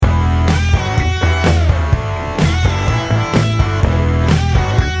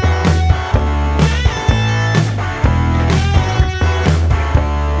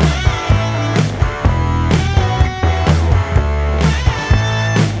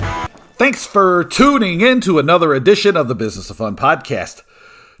Thanks for tuning in to another edition of the Business of Fun podcast.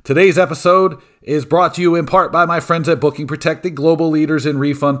 Today's episode is brought to you in part by my friends at Booking Protect, the global leaders in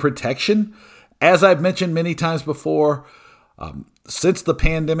refund protection. As I've mentioned many times before, since the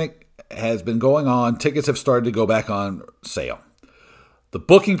pandemic has been going on, tickets have started to go back on sale. The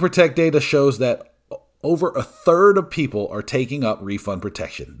Booking Protect data shows that over a third of people are taking up refund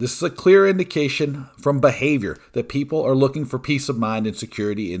protection. This is a clear indication from behavior that people are looking for peace of mind and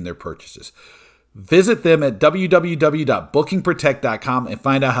security in their purchases. Visit them at www.bookingprotect.com and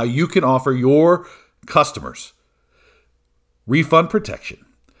find out how you can offer your customers refund protection.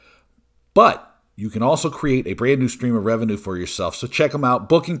 But you can also create a brand new stream of revenue for yourself. So check them out,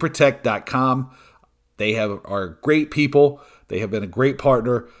 bookingprotect.com. They are great people. They have been a great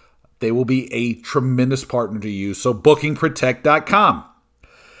partner. They will be a tremendous partner to you. So bookingprotect.com.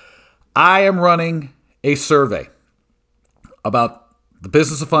 I am running a survey about the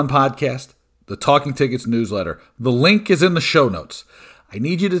Business of Fun podcast, the Talking Tickets newsletter. The link is in the show notes. I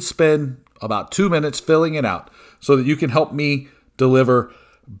need you to spend about 2 minutes filling it out so that you can help me deliver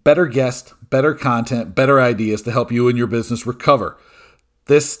better guests, better content, better ideas to help you and your business recover.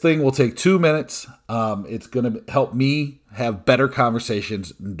 This thing will take 2 minutes. It's going to help me have better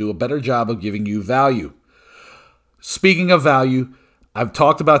conversations and do a better job of giving you value. Speaking of value, I've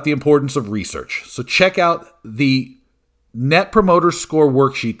talked about the importance of research. So check out the Net Promoter Score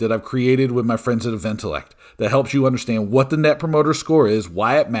worksheet that I've created with my friends at Eventellect that helps you understand what the Net Promoter Score is,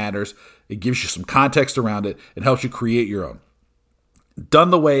 why it matters. It gives you some context around it and helps you create your own.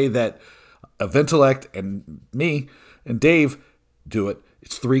 Done the way that Eventellect and me and Dave do it.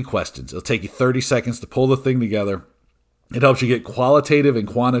 It's 3 questions. It'll take you 30 seconds to pull the thing together. It helps you get qualitative and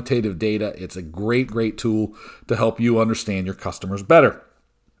quantitative data. It's a great, great tool to help you understand your customers better.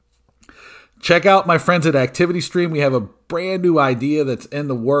 Check out my friends at ActivityStream. We have a brand new idea that's in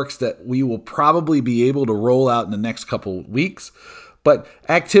the works that we will probably be able to roll out in the next couple of weeks. But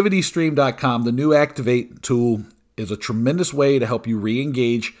ActivityStream.com, the new Activate tool, is a tremendous way to help you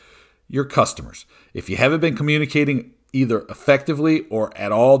re-engage your customers. If you haven't been communicating either effectively or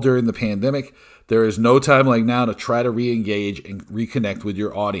at all during the pandemic, there is no time like now to try to re-engage and reconnect with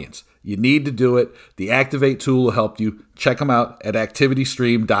your audience. You need to do it. The Activate tool will help you. Check them out at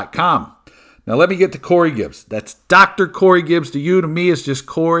activitystream.com. Now let me get to Corey Gibbs. That's Dr. Corey Gibbs. To you, to me, it's just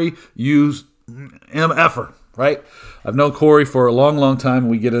Corey. Use MFer, right? I've known Corey for a long, long time,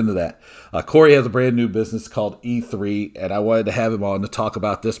 and we get into that. Corey has a brand new business called E3, and I wanted to have him on to talk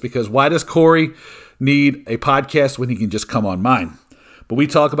about this because why does Corey need a podcast when he can just come on mine? But we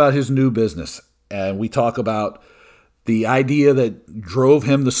talk about his new business, and we talk about the idea that drove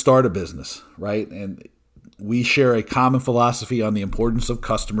him to start a business, right? And we share a common philosophy on the importance of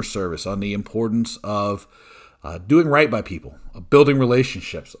customer service, on the importance of doing right by people, of building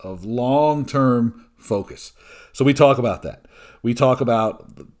relationships, of long-term focus. So we talk about that. We talk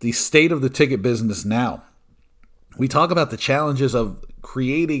about the state of the ticket business now. We talk about the challenges of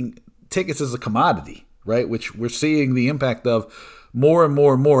creating tickets as a commodity, right? Which we're seeing the impact of more and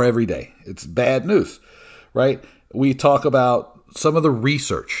more and more every day. It's bad news, right? We talk about some of the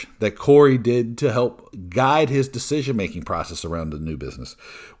research that Corey did to help guide his decision-making process around the new business.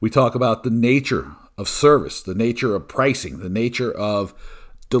 We talk about the nature of service, the nature of pricing, the nature of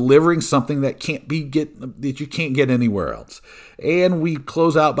delivering something that you can't get anywhere else. And we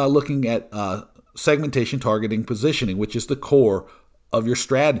close out by looking at segmentation, targeting, positioning, which is the core of your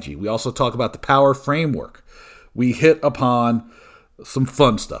strategy. We also talk about the power framework. We hit upon some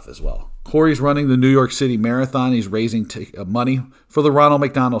fun stuff as well. Corey's running the New York City Marathon. He's raising money for the Ronald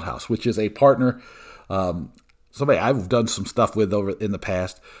McDonald House, which is a partner, somebody I've done some stuff with over in the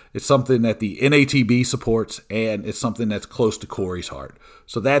past. It's something that the NATB supports, and it's something that's close to Corey's heart.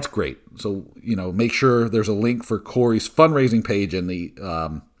 So that's great. So, make sure there's a link for Corey's fundraising page in the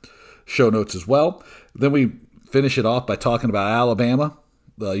show notes as well. Then we finish it off by talking about Alabama,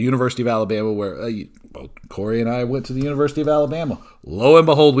 the University of Alabama, where Corey and I went to the University of Alabama. Lo and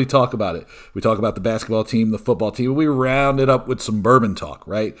behold, we talk about it. We talk about the basketball team, the football team. We round it up with some bourbon talk,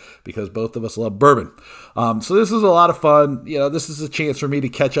 right? Because both of us love bourbon. So this is a lot of fun. This is a chance for me to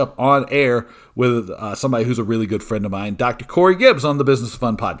catch up on air with somebody who's a really good friend of mine, Dr. Corey Gibbs on the Business of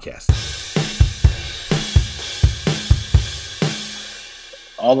Fun podcast.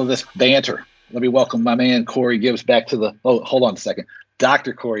 All of this banter. Let me welcome my man Corey Gibbs back to the. Oh, hold on a second.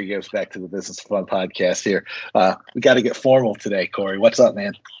 Dr. Corey Gibbs back to the Business of Fun podcast here. We got to get formal today, Corey. What's up,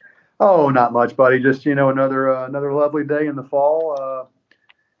 man? Oh, not much, buddy. Just, another lovely day in the fall.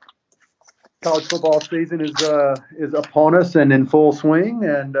 college football season is upon us and in full swing,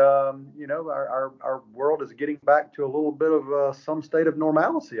 and our world is getting back to a little bit of some state of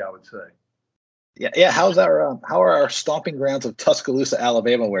normalcy, I would say. Yeah. How are our stomping grounds of Tuscaloosa,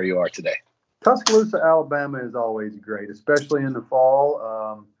 Alabama, where you are today? Tuscaloosa, Alabama is always great, especially in the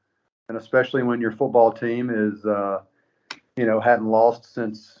fall, and especially when your football team is hadn't lost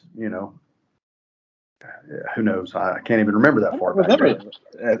since who knows? I can't even remember that far back.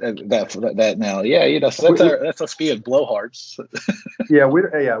 That now. Yeah, so that's us being blowhards.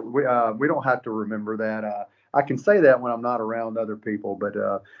 we don't have to remember that. I can say that when I'm not around other people, but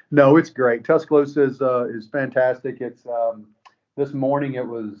no, it's great. Tuscaloosa is fantastic. It's this morning it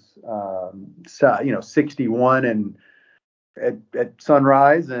was 61 and at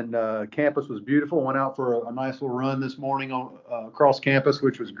sunrise, and campus was beautiful. Went out for a nice little run this morning across campus,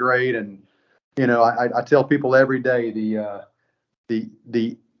 which was great. And I tell people every day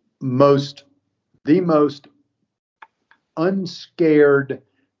the most unscared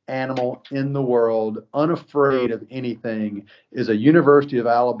animal in the world, unafraid of anything, is a University of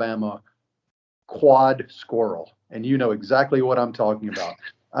Alabama quad squirrel. And you know exactly what I'm talking about.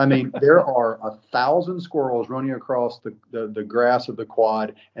 I mean, there are 1,000 squirrels running across the grass of the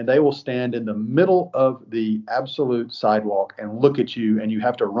quad, and they will stand in the middle of the absolute sidewalk and look at you, and you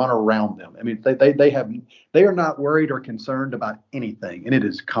have to run around them. I mean, they are not worried or concerned about anything, and it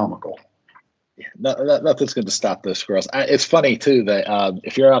is comical. Nothing's going to stop those squirrels. It's funny too that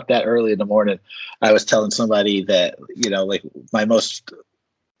if you're out that early in the morning, I was telling somebody that like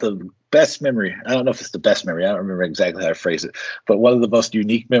the best memory. I don't know if it's the best memory. I don't remember exactly how to phrase it, but one of the most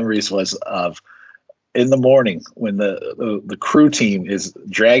unique memories was of in the morning when the crew team is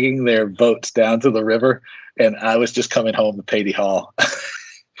dragging their boats down to the river, and I was just coming home to Patey Hall,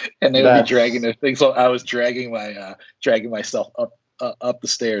 and they would be dragging their things. So I was dragging myself up the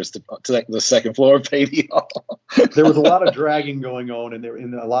stairs to the second floor of Patey Hall. There was a lot of dragging going on, and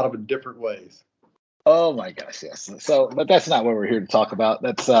in a lot of different ways. Oh my gosh, yes. So, but that's not what we're here to talk about.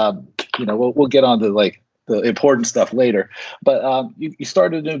 That's we'll get on to like the important stuff later. But you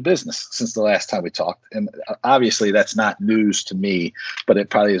started a new business since the last time we talked, and obviously that's not news to me, but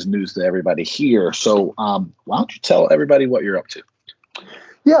it probably is news to everybody here. So, why don't you tell everybody what you're up to?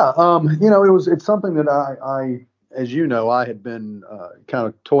 Yeah, it's something that I as you know, I had been kind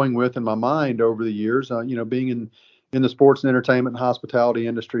of toying with in my mind over the years. Being in the sports and entertainment and hospitality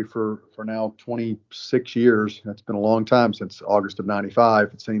industry for now 26 years. That's been a long time, since August of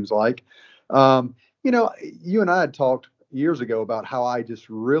 '95, it seems like. You and I had talked years ago about how I just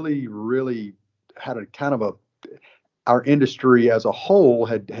really, really had a kind of our industry as a whole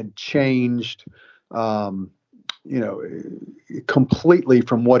had changed, completely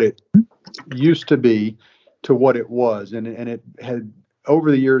from what it used to be to what it was. And it had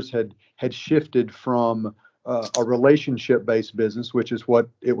over the years had shifted from a relationship-based business, which is what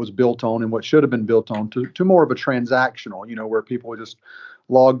it was built on and what should have been built on, to more of a transactional, where people just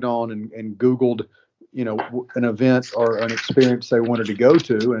logged on and Googled, an event or an experience they wanted to go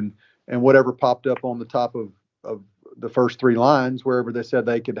to, and whatever popped up on the top of the first three lines, wherever they said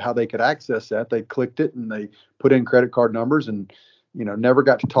how they could access that, they clicked it and they put in credit card numbers, and never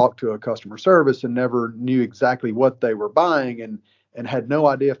got to talk to a customer service, and never knew exactly what they were buying, and had no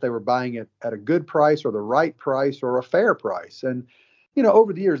idea if they were buying it at a good price or the right price or a fair price. And,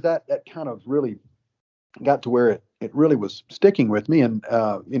 over the years, that kind of really got to where it really was sticking with me. And,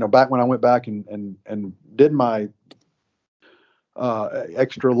 back when I went back and did my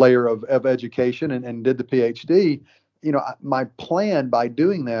extra layer of education and did the PhD, my plan by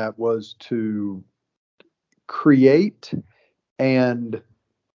doing that was to create and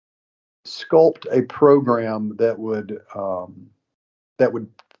sculpt a program that would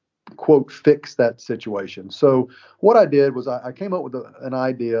quote fix that situation. So what I did was I came up with an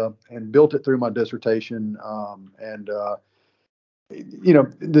idea and built it through my dissertation.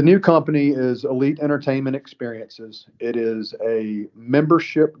 The new company is Elite Entertainment Experiences. It is a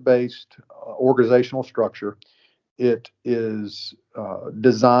membership-based organizational structure. It is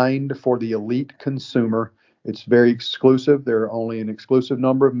designed for the elite consumer. It's very exclusive. There are only an exclusive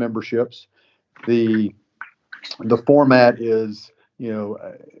number of memberships. The format is,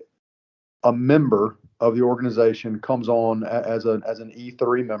 a member of the organization comes on as an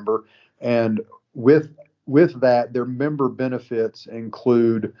E3 member, and with that, their member benefits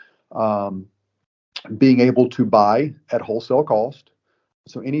include being able to buy at wholesale cost.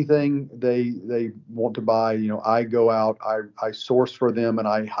 So anything they want to buy, I go out, I source for them, and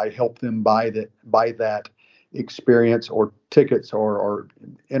I help them buy that experience or tickets or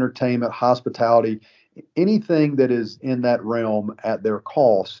entertainment, hospitality, anything that is in that realm at their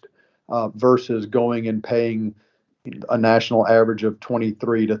cost. versus going and paying a national average of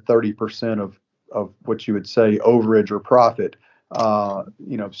 23 to 30% of what you would say overage or profit.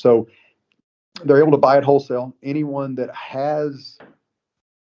 So they're able to buy it wholesale. Anyone that has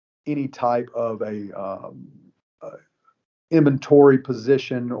any type of a inventory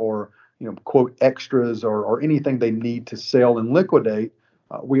position or quote extras or anything they need to sell and liquidate,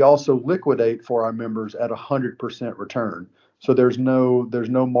 we also liquidate for our members at 100% return. So there's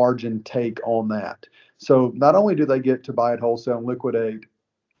no margin take on that. So not only do they get to buy it wholesale and liquidate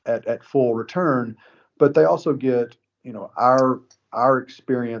at full return, but they also get our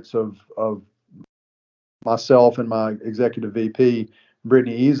experience of myself and my executive VP,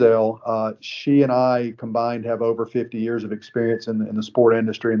 Brittany Ezel. She and I combined have over 50 years of experience in the sport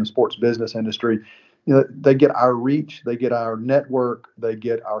industry and the sports business industry. They get our reach, they get our network, they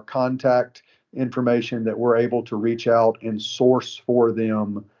get our contact information that we're able to reach out and source for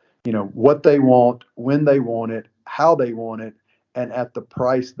them, what they want, when they want it, how they want it, and at the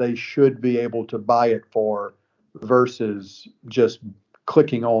price they should be able to buy it for versus just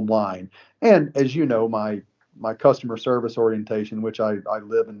clicking online. And as you know, my customer service orientation, which I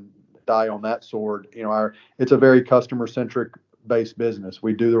live and die on that sword, it's a very customer centric based business.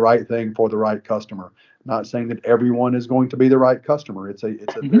 We do the right thing for the right customer. Not saying that everyone is going to be the right customer. It's a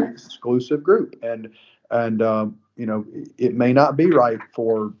very exclusive group, and it may not be right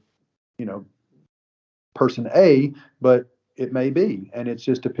for person A, but it may be, and it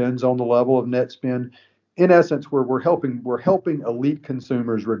just depends on the level of net spend. In essence, we're helping elite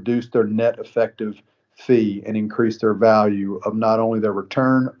consumers reduce their net effective fee and increase their value of not only their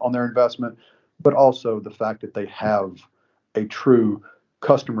return on their investment, but also the fact that they have a true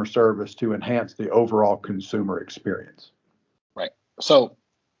customer service to enhance the overall consumer experience. Right. So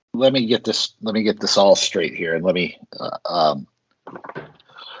let me get this all straight here, and let me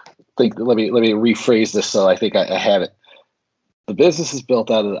rephrase this so I think I have it. The business is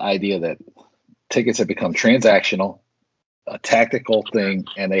built out of the idea that tickets have become transactional, a tactical thing,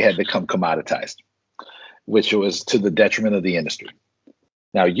 and they had become commoditized, which was to the detriment of the industry.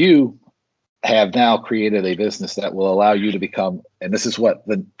 Now you have now created a business that will allow you to become, and this is what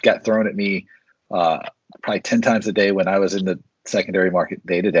got thrown at me probably 10 times a day when I was in the secondary market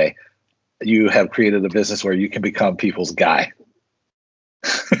day to day. You have created a business where you can become people's guy.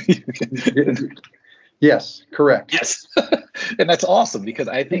 Yes, correct. Yes. And that's awesome, because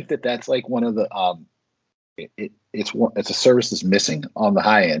I think that that's like one of the it's a service that's missing on the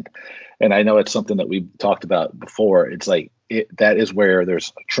high end. And I know it's something that we've talked about before. It's like that is where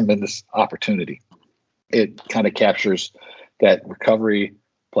there's a tremendous opportunity. It kind of captures that recovery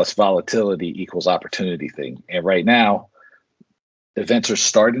plus volatility equals opportunity thing. And right now, events are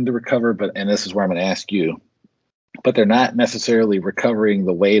starting to recover, and this is where I'm going to ask you, but they're not necessarily recovering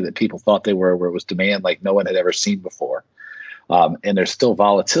the way that people thought they were, where it was demand like no one had ever seen before. And there's still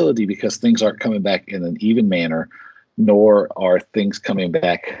volatility because things aren't coming back in an even manner, nor are things coming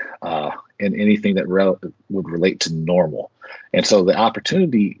back in anything that would relate to normal. And so the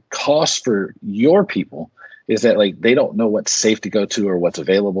opportunity cost for your people is that like they don't know what's safe to go to or what's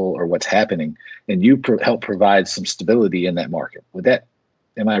available or what's happening, and you help provide some stability in that market.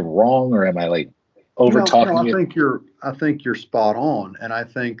 Am I wrong, or am I like over talking? No, I think you're spot on, and I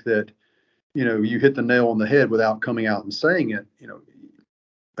think that you hit the nail on the head without coming out and saying it.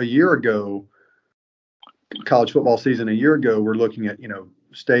 A year ago, college football season a year ago, we're looking at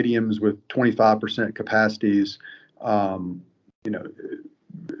stadiums with 25% capacities. No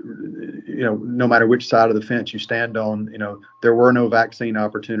matter which side of the fence you stand on, there were no vaccine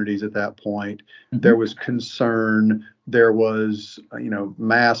opportunities at that point. Mm-hmm. There was concern. There was,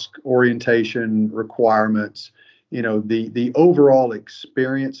 mask orientation requirements. The overall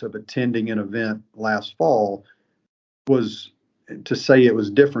experience of attending an event last fall was, to say it was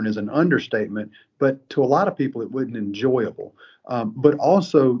different is an understatement, but to a lot of people, it wasn't enjoyable. But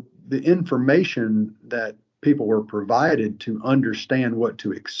also the information that people were provided to understand what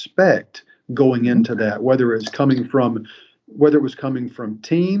to expect going into that, whether it was coming from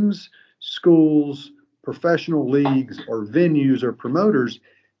teams, schools, professional leagues, or venues or promoters,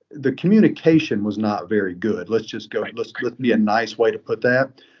 the communication was not very good. Let's be a nice way to put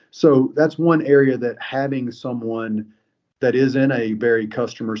that. So that's one area that having someone that is in a very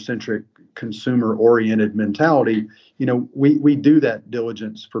customer-centric, consumer-oriented mentality, we do that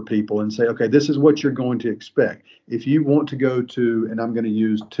diligence for people and say, okay, this is what you're going to expect. If you want to go to, and I'm going to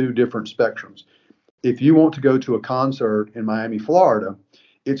use two different spectrums. If you want to go to a concert in Miami, Florida,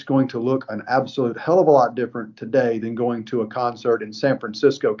 it's going to look an absolute hell of a lot different today than going to a concert in San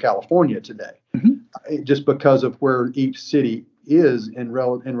Francisco, California today. Mm-hmm. Just because of where each city is in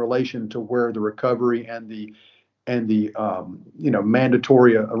relation to where the recovery and the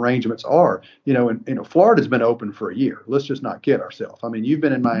mandatory arrangements are. Florida's been open for a year. Let's just not kid ourselves. I mean, you've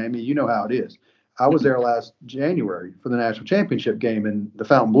been in Miami, you know how it is. I was there last January for the national championship game, and the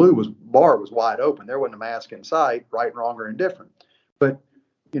Fontainebleau bar was wide open. There wasn't a mask in sight, right, wrong, or indifferent. But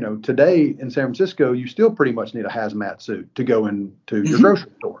today in San Francisco, you still pretty much need a hazmat suit to go into your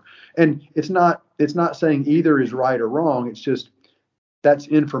grocery store. And it's not saying either is right or wrong. It's just that's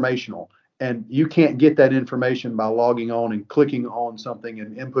informational. And you can't get that information by logging on and clicking on something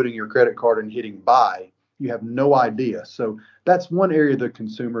and inputting your credit card and hitting buy. You have no idea. So that's one area of the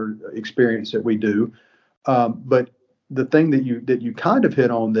consumer experience that we do. But the thing that you kind of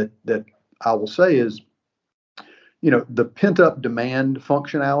hit on that I will say is, the pent up demand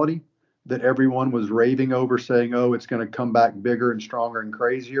functionality that everyone was raving over, saying, oh, it's going to come back bigger and stronger and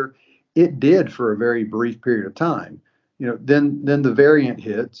crazier. It did for a very brief period of time. Then the variant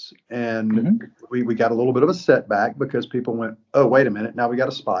hits, and we got a little bit of a setback because people went, oh, wait a minute, now we got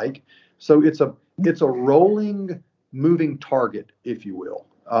a spike. So it's a rolling, moving target, if you will,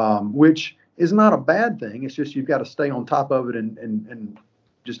 which is not a bad thing. It's just you've got to stay on top of it and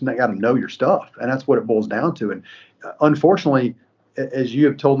just got to know your stuff, and that's what it boils down to. And unfortunately, as you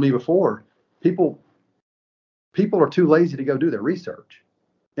have told me before, people are too lazy to go do their research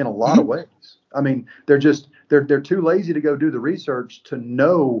in a lot of ways. I mean, they're too lazy to go do the research to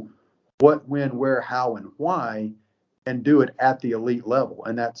know what, when, where, how, and why, and do it at the elite level.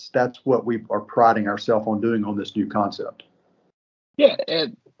 And that's what we are priding ourselves on doing on this new concept. Yeah.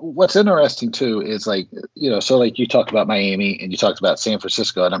 And what's interesting too is so like you talked about Miami and you talked about San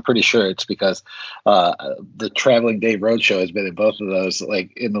Francisco, and I'm pretty sure it's because the Traveling Dave Roadshow has been in both of those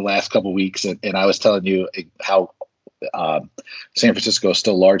like in the last couple of weeks. And I was telling you how San Francisco is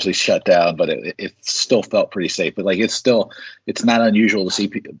still largely shut down, but it still felt pretty safe. But it's not unusual to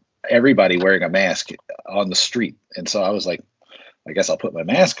see everybody wearing a mask on the street. And so I was like, I guess I'll put my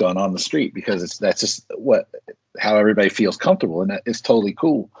mask on the street because that's just how everybody feels comfortable, and that is totally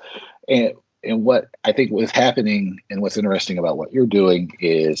cool. And what I think was happening and what's interesting about what you're doing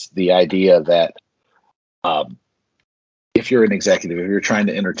is the idea that if you're an executive, if you're trying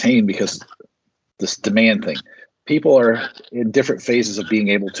to entertain, because this demand thing, people are in different phases of being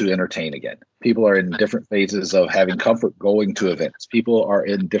able to entertain again. People are in different phases of having comfort going to events. People are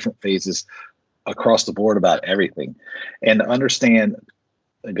in different phases across the board about everything. And to understand,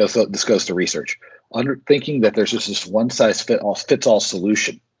 this goes to research, thinking that there's just this one size fits all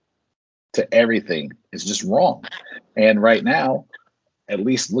solution to everything is just wrong. And right now, at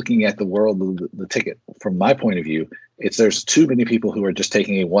least looking at the world of the ticket from my point of view, there's too many people who are just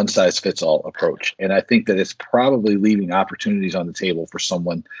taking a one size fits all approach. And I think that it's probably leaving opportunities on the table for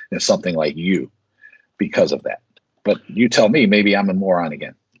someone and something like you because of that. But you tell me, maybe I'm a moron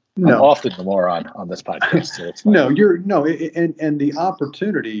again. No. I'm often the moron on this podcast. So it's fine. And the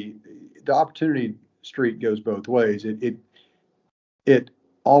opportunity street goes both ways. It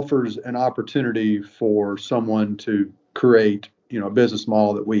offers an opportunity for someone to create, a business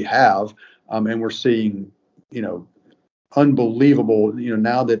model that we have, and we're seeing, unbelievable,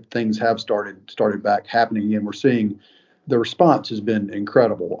 now that things have started back happening again, we're seeing the response has been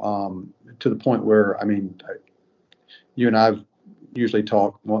incredible, to the point where, you and I've usually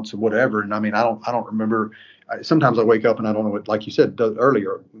talk once or whatever. And I don't remember. Sometimes I wake up and I don't know what, like you said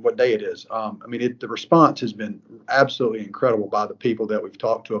earlier, what day it is. The response has been absolutely incredible by the people that we've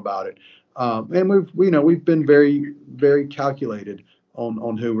talked to about it. And we've been very, very calculated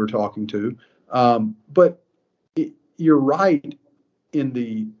on who we're talking to. But you're right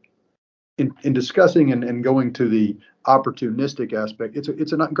in discussing and going to the opportunistic aspect.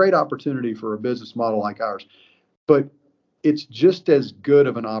 It's a great opportunity for a business model like ours, but it's just as good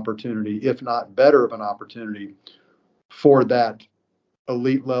of an opportunity, if not better of an opportunity, for that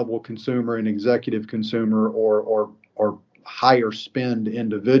elite level consumer and executive consumer or higher spend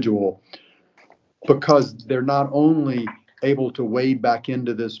individual, because they're not only able to wade back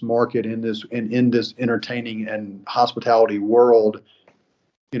into this market in this entertaining and hospitality world,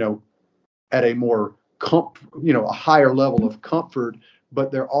 at a more a higher level of comfort,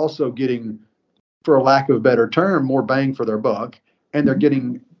 but they're also getting, for a lack of a better term, more bang for their buck, and they're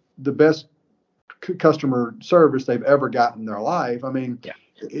getting the best customer service they've ever gotten in their life.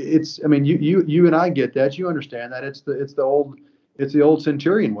 You and I get that. You understand that it's the old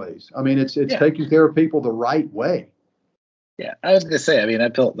centurion ways. It's taking care of people the right way. Yeah, I was gonna say. I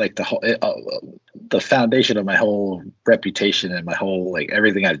built like the foundation of my whole reputation and my whole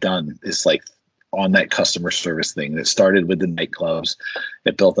everything I've done is on that customer service thing that started with the nightclubs.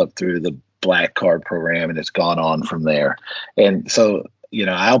 It built up through the Black Card program, and it's gone on from there. And so,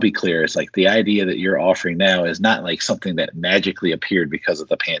 I'll be clear. It's like the idea that you're offering now is not like something that magically appeared because of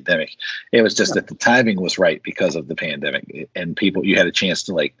the pandemic. It was just that the timing was right because of the pandemic, and you had a chance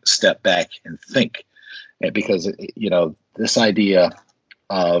to like step back and think. And because, this idea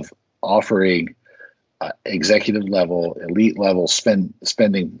of offering executive level, elite level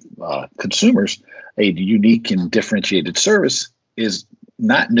spending consumers a unique and differentiated service is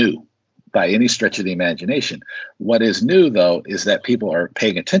not new by any stretch of the imagination. What is new, though, is that people are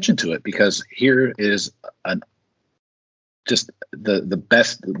paying attention to it, because here is just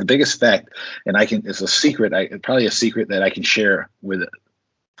the biggest fact, and it's a secret, probably a secret that I can share with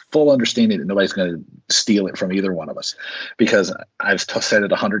full understanding that nobody's going to steal it from either one of us, because I've said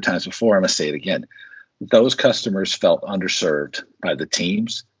it 100 times before. I'm going to say it again. Those customers felt underserved by the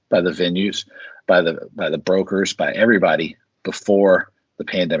teams, by the venues, by the brokers, by everybody before the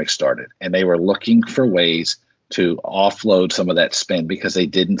pandemic started. And they were looking for ways to offload some of that spend because they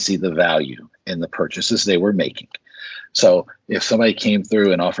didn't see the value in the purchases they were making. So if somebody came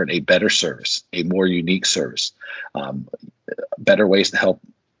through and offered a better service, a more unique service, better ways to help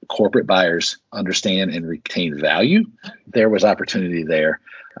corporate buyers understand and retain value, there was opportunity there.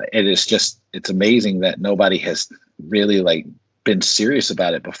 It's amazing that nobody has really like been serious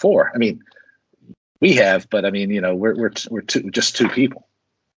about it before. I mean, we have, but I mean, we're just two people.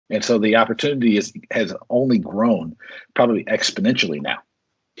 And so the opportunity has only grown probably exponentially now.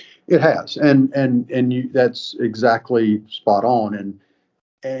 It has, and that's exactly spot on. And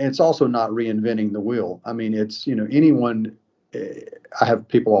it's also not reinventing the wheel. I mean, it's, anyone. I have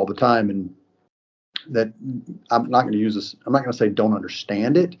people all the time, and that I'm not going to use this. I'm not going to say don't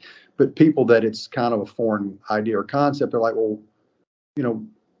understand it, but people that it's kind of a foreign idea or concept. They're like, well,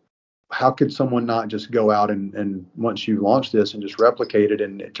 how could someone not just go out and once you launch this and just replicate it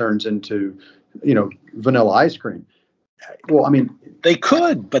and it turns into, vanilla ice cream? Well, I mean, they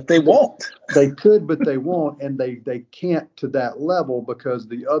could, but they won't. They could, but they won't, and they can't to that level, because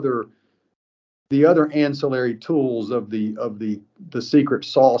the other ancillary tools of the secret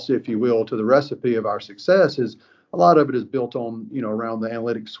sauce, if you will, to the recipe of our success is a lot of it is built on, around the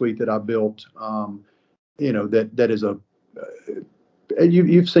analytics suite that I built. That is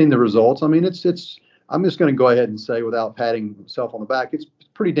you've seen the results. I mean, it's I'm just going to go ahead and say, without patting myself on the back, it's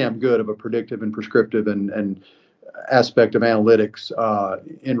pretty damn good of a predictive and prescriptive and aspect of analytics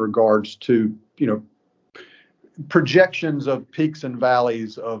in regards to, projections of peaks and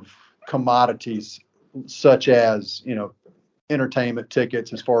valleys of commodities such as, entertainment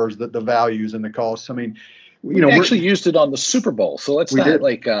tickets, as far as the values and the costs. I mean, we actually used it on the Super Bowl, so let's not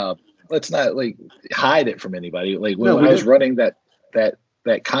hide it from anybody. Like when I was running that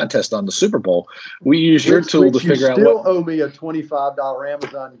contest on the Super Bowl, we used your tool to figure out what. You still owe me a $25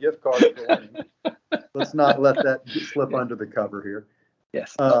 Amazon gift card for winning. Let's not let that slip under the cover here.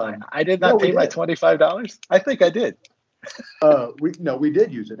 Yes, I did not pay my $25. I think I did. We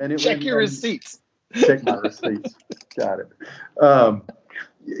did use it, and check your receipts. Check my receipts. Got it.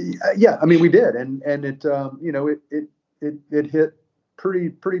 Yeah, I mean, we did, and it it hit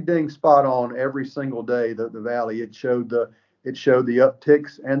pretty dang spot on every single day. The valley, it showed the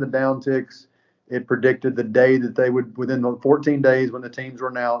upticks and the downticks. It predicted the day that they would, within the 14 days when the teams were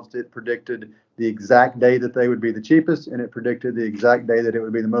announced, it predicted the exact day that they would be the cheapest, and it predicted the exact day that it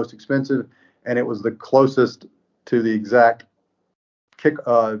would be the most expensive, and it was the closest to the exact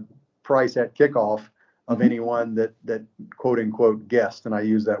price at kickoff of anyone that quote unquote guessed, and I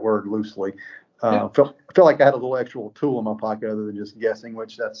use that word loosely. I felt like I had a little extra tool in my pocket other than just guessing,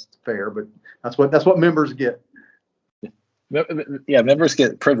 which that's fair, but that's what members get. Yeah, members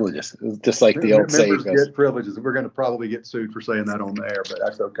get privileges, just like the old saying goes. Members get privileges. We're going to probably get sued for saying that on the air, but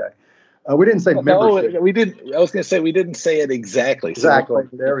that's okay. We didn't say membership. No, we didn't. I was going to say we didn't say it exactly. Exactly.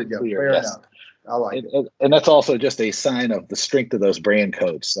 So there we go. Fair enough. I like it. And that's also just a sign of the strength of those brand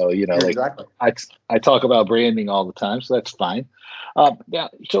codes. So, exactly. I talk about branding all the time, so that's fine.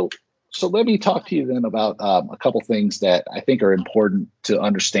 So let me talk to you then about a couple things that I think are important to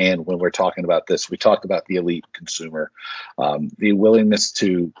understand when we're talking about this. We talked about the elite consumer, the willingness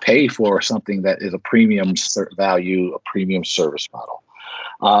to pay for something that is a premium value, a premium service model.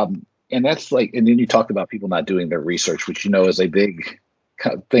 And that's and then you talked about people not doing their research, which, is a big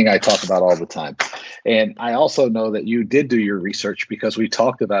thing I talk about all the time. And I also know that you did do your research, because we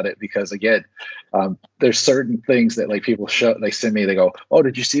talked about it, because again, there's certain things that people they send me, they go, oh,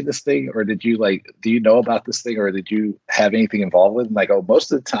 did you see this thing? Or did you do you know about this thing? Or did you have anything involved with it? And I go,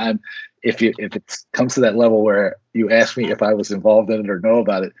 most of the time, if it comes to that level where you ask me if I was involved in it or know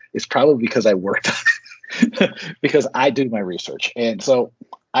about it, it's probably because I worked on it, because I do my research. And so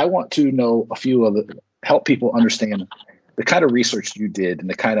I want to know a few of the, help people understand the kind of research you did and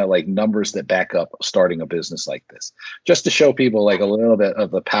the kind of like numbers that back up starting a business like this, just to show people like a little bit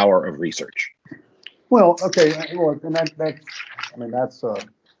of the power of research. Well, okay, look, and that's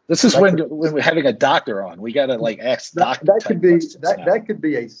this is when we're having a doctor on. We got to like ask doctor that type could be questions that could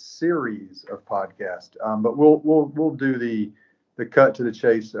be a series of podcasts, but we'll do the cut to the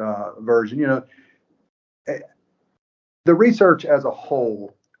chase version. You know, the research as a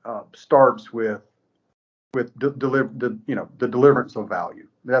whole starts with the deliverance of value.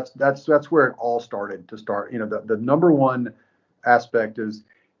 That's where it all started to start. You know, the number one aspect is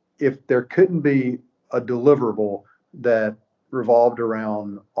if there couldn't be a deliverable that revolved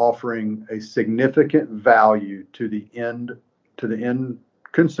around offering a significant value to the end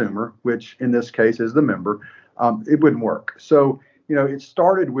consumer, which in this case is the member, it wouldn't work. So, you know, it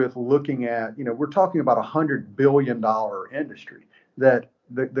started with looking at, you know, we're talking about $100 billion industry that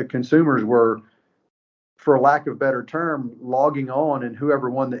the consumers were, for lack of a better term, logging on, and whoever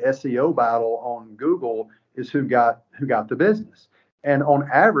won the SEO battle on Google is who got the business. And on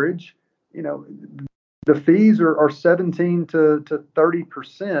average, you know, the fees are 17 to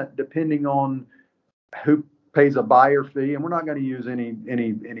 30% depending on who pays a buyer fee. And we're not going to use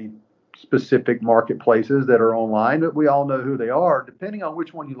any specific marketplaces that are online, but we all know who they are. Depending on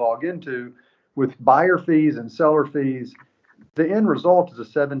which one you log into, with buyer fees and seller fees, the end result is a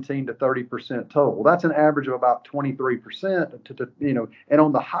 17 to 30% total. That's an average of about 23% to you know, and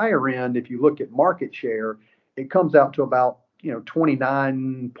on the higher end, if you look at market share, it comes out to about, you know,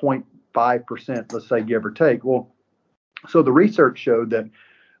 29.5%, let's say, give or take. Well, so the research showed that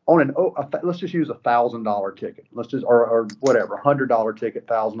on let's just use $1,000 ticket. Let's just, or whatever, $100 ticket,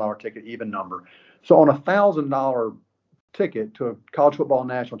 $1,000 ticket, even number. So on $1,000 ticket to a college football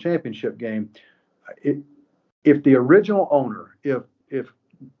national championship game, if the original owner, if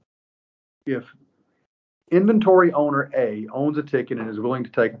inventory owner A owns a ticket and is willing to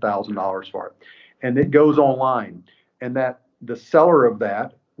take $1,000 for it, and it goes online, and that the seller of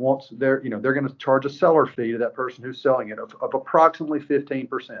that wants they're going to charge a seller fee to that person who's selling it of approximately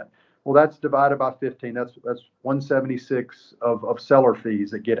 15%. Well, that's divided by 15. That's 176 of seller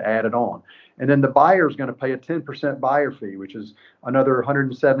fees that get added on. And then the buyer is going to pay a 10% buyer fee, which is another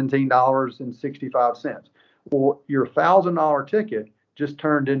 $117.65. Well, your $1,000 ticket just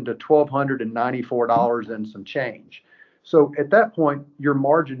turned into $1,294 and some change. So at that point, your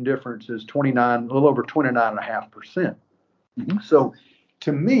margin difference is a little over 29.5%. Mm-hmm. So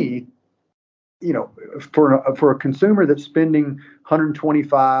to me, you know, for a consumer that's spending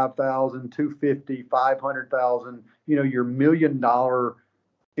 $125,000, $250,000, $500,000, you know, your $1 million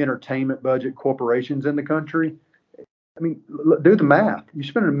entertainment budget corporations in the country, I mean, do the math. You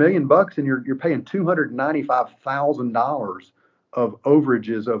spend $1 million and you're paying $295,000 of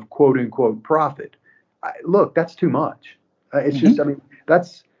overages of quote unquote profit. Look, that's too much. It's just, I mean,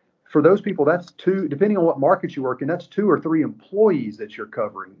 that's, for those people, that's two, depending on what market you work in, that's 2 or 3 employees that you're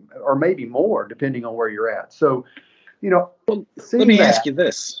covering, or maybe more, depending on where you're at. So, you know, well, let me ask you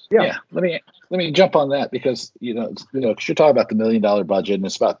this. Yeah. Let me jump on that, because, you know, you're talking about the $1 million budget, and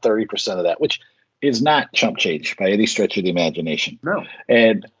it's about 30% of that, which is not chump change by any stretch of the imagination. No.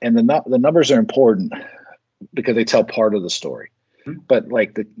 And the numbers are important because they tell part of the story. Mm-hmm. But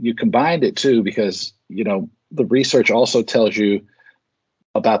like you combined it too, because, you know, the research also tells you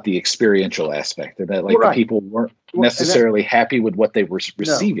about the experiential aspect, and that, like, the people weren't necessarily happy with what they were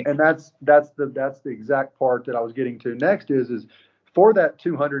receiving. No, and that's the exact part that I was getting to next is for that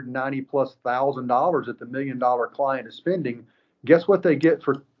 $290,000+ that the $1 million client is spending, guess what they get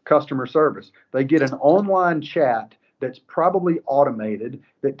for customer service? They get an online chat that's probably automated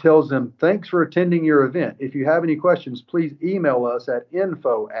that tells them, thanks for attending your event. If you have any questions, please email us at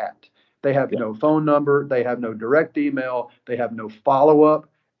info@. They have no phone number. They have no direct email. They have no follow-up.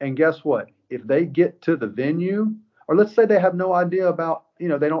 And guess what? If they get to the venue, or let's say they have no idea about, you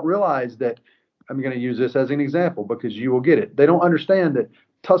know, they don't realize that, I'm going to use this as an example because you will get it. They don't understand that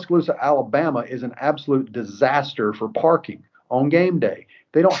Tuscaloosa, Alabama is an absolute disaster for parking on game day.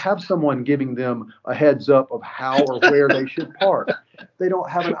 They don't have someone giving them a heads up of how or where they should park. They don't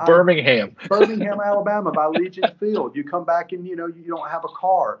have an Birmingham, Alabama by Legion Field. You come back and, you know, you don't have a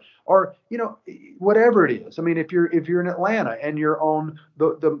car, or, you know, whatever it is. I mean, if you're in Atlanta and you're on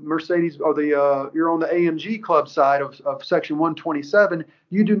the Mercedes, or you're on the AMG Club side of Section 127,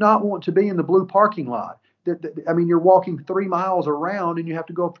 you do not want to be in the blue parking lot. I mean, you're walking 3 miles around and you have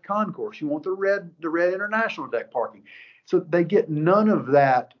to go up the concourse. You want the red international deck parking. So they get none of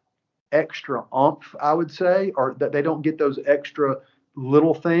that extra oomph, I would say, or that they don't get those extra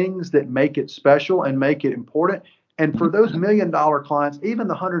little things that make it special and make it important. And for those $1 million clients, even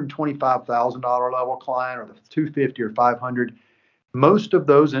the $125,000 level client or the 250 or 500, most of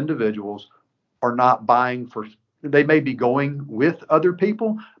those individuals are not buying for, they may be going with other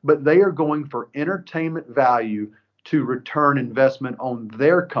people, but they are going for entertainment value to return investment on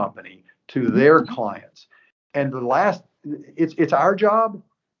their company to their clients. And it's our job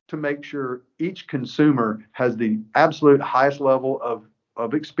to make sure each consumer has the absolute highest level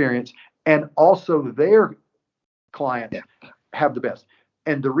of experience, and also their clients have the best.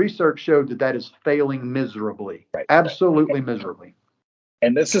 And the research showed that is failing miserably, absolutely miserably.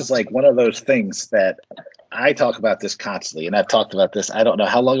 And this is like one of those things that I talk about this constantly, and I've talked about this. I don't know,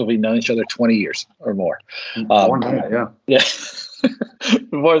 how long have we known each other? 20 years or more. More than that, yeah. Yeah.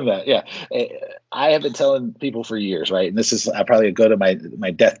 More than that, yeah. I have been telling people for years, right? And this is, I probably go to my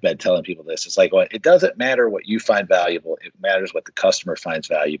deathbed telling people this. It's like, well, it doesn't matter what you find valuable. It matters what the customer finds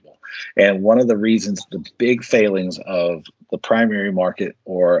valuable. And one of the reasons, the big failings of the primary market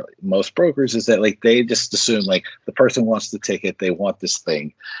or most brokers is that like they just assume like the person wants the ticket, they want this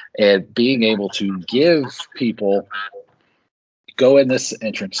thing. And being able to give people, go in this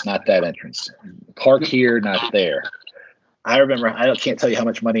entrance, not that entrance. Park here, not there. I remember, I can't tell you how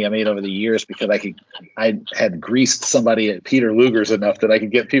much money I made over the years because I had greased somebody at Peter Luger's enough that I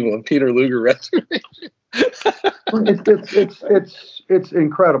could get people a Peter Luger reservation. It's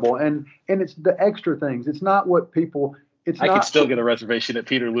incredible, and it's the extra things. It's not what people. I can still get a reservation at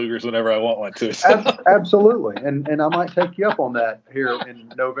Peter Luger's whenever I want one to. Absolutely, and I might take you up on that here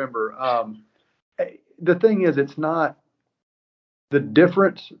in November. The thing is, it's not the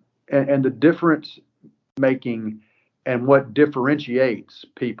difference, and the difference making. And what differentiates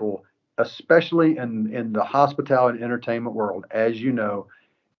people, especially in the hospitality and entertainment world, as you know,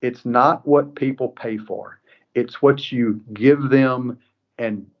 it's not what people pay for. It's what you give them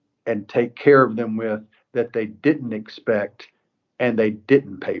and take care of them with that they didn't expect and they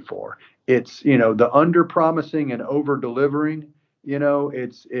didn't pay for. It's, the under promising and over delivering, it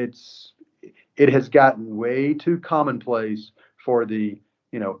has gotten way too commonplace for the,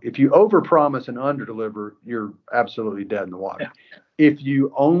 if you overpromise and underdeliver, you're absolutely dead in the water. Yeah. If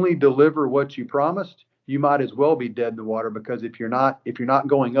you only deliver what you promised, you might as well be dead in the water, because if you're not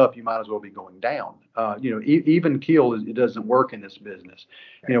going up, you might as well be going down. Even keel it doesn't work in this business.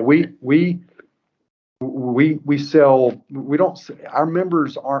 We sell. We don't. Our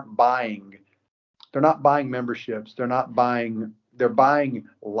members aren't buying. They're not buying memberships. They're buying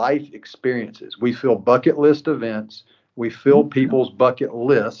life experiences. We fill bucket list events. We fill people's bucket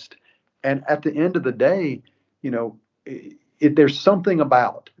list, and at the end of the day, there's something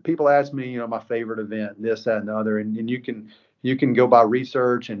about. People ask me, my favorite event, this, that, and the other, and you can go by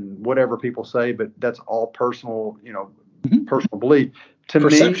research and whatever people say, but that's all personal, personal belief. To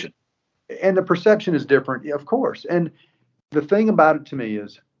perception. Me, and the perception is different, of course. And the thing about it to me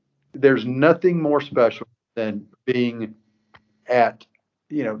is, there's nothing more special than being at,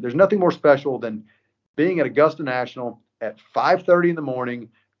 there's nothing more special than being at Augusta National at 5:30 in the morning,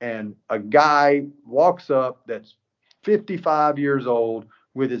 and a guy walks up that's 55 years old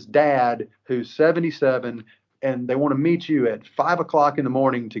with his dad who's 77, and they want to meet you at 5 o'clock in the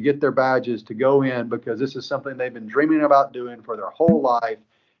morning to get their badges to go in, because this is something they've been dreaming about doing for their whole life.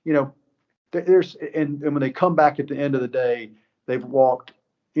 And when they come back at the end of the day, they've walked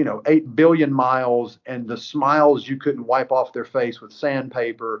 8 billion miles, and the smiles you couldn't wipe off their face with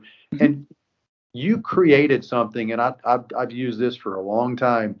sandpaper. And you created something, and I've used this for a long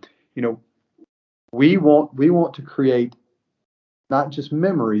time. We want to create not just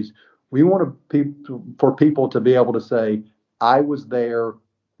memories. We want for people to be able to say, I was there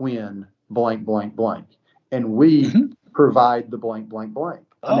when blank, blank, blank. And we provide the blank, blank, blank.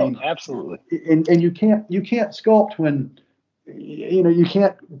 I mean, absolutely. And you can't sculpt when, you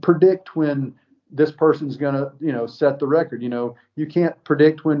can't predict when this person's going to, set the record. You can't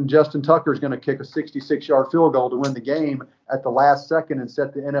predict when Justin Tucker is going to kick a 66-yard field goal to win the game at the last second and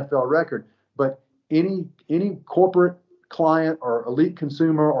set the NFL record. But any corporate client or elite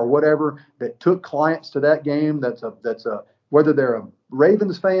consumer or whatever that took clients to that game, that's a whether they're a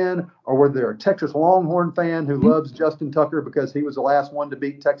Ravens fan or whether they're a Texas Longhorn fan who loves Justin Tucker because he was the last one to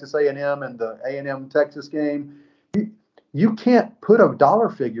beat Texas A&M in the A&M Texas game. You can't put a dollar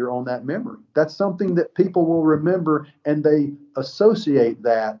figure on that memory. That's something that people will remember, and they associate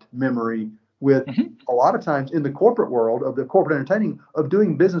that memory with a lot of times in the corporate world of the corporate entertaining of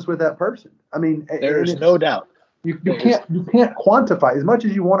doing business with that person. I mean, there's no doubt. You can't quantify as much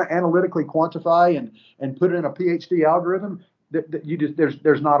as you want to analytically quantify and put it in a PhD algorithm. That you just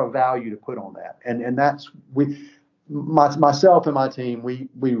there's not a value to put on that, and that's myself and my team. We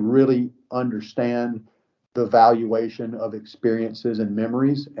really understand the valuation of experiences and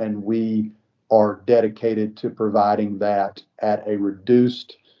memories, and we are dedicated to providing that at a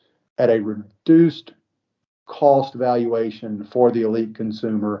reduced cost valuation for the elite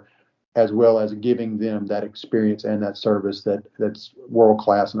consumer, as well as giving them that experience and that service that's world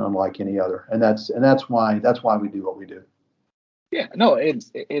class and unlike any other. And that's why we do what we do. Yeah, no,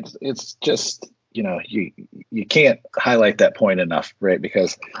 it's just, you can't highlight that point enough, right?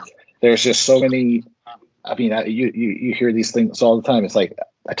 Because there's just so many. I mean, you hear these things all the time. It's like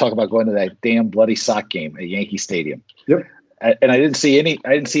I talk about going to that damn bloody sock game at Yankee Stadium. Yep. And I didn't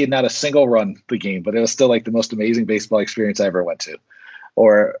see not a single run the game, but it was still like the most amazing baseball experience I ever went to.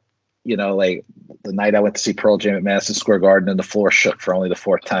 Or, like the night I went to see Pearl Jam at Madison Square Garden and the floor shook for only the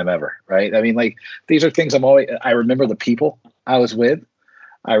fourth time ever. Right. I mean, like, these are things I remember the people I was with.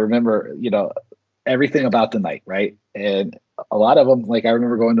 I remember, everything about the night. Right. And a lot of them, like, I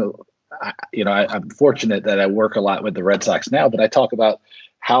remember going to, I'm fortunate that I work a lot with the Red Sox now, but I talk about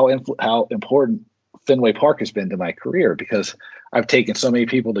how important Fenway Park has been to my career, because I've taken so many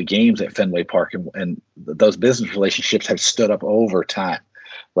people to games at Fenway Park, and those business relationships have stood up over time,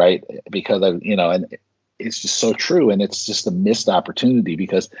 right? Because and it's just so true, and it's just a missed opportunity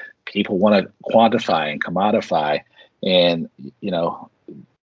because people want to quantify and commodify, and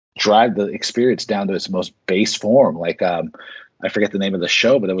drive the experience down to its most base form. Like I forget the name of the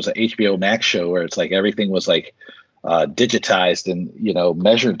show, but it was an HBO Max show where it's like everything was like digitized and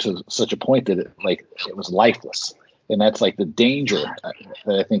measured to such a point that it was lifeless. And that's like the danger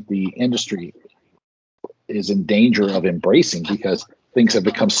that I think the industry is in danger of embracing, because things have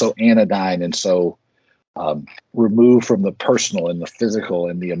become so anodyne and so removed from the personal and the physical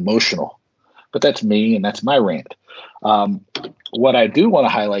and the emotional. But that's me, and that's my rant. What I do want to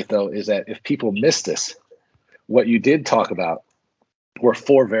highlight, though, is that if people miss this, what you did talk about were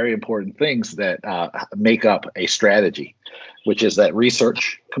four very important things that make up a strategy, which is that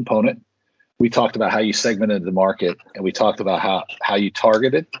research component. We talked about how you segmented the market, and we talked about how you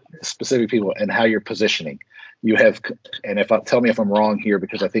targeted specific people and how you're positioning. You have, and tell me if I'm wrong here,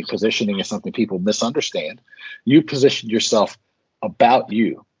 because I think positioning is something people misunderstand. You positioned yourself about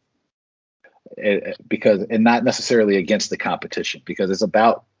you, and not necessarily against the competition, because it's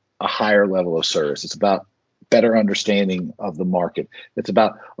about a higher level of service. It's about better understanding of the market. It's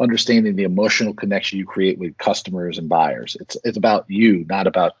about understanding the emotional connection you create with customers and buyers. It's about you, not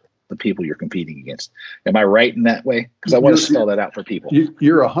about the people you're competing against. Am I right in that way? Because I want to spell that out for people.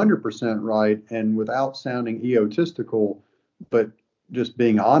 You're 100% right, and without sounding egotistical, but just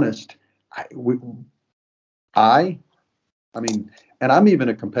being honest, I mean, and I'm even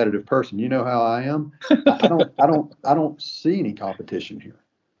a competitive person. You know how I am. I don't see any competition here.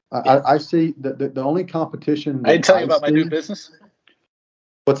 I see the only competition. I didn't tell you about my new business.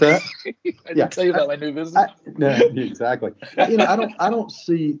 What's that? I didn't tell you about my new business. No, exactly. I don't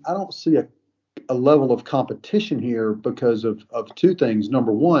see a level of competition here because of two things.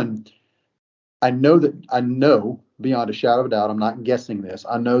 Number one, I know beyond a shadow of a doubt, I'm not guessing this.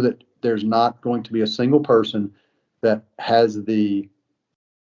 I know that there's not going to be a single person that has the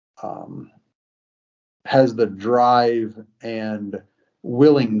drive and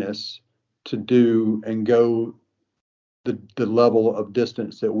willingness to do and go the level of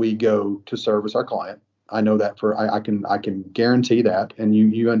distance that we go to service our client. I know that I can guarantee that, and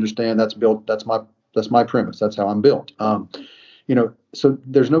you understand that's built. That's my premise. That's how I'm built. So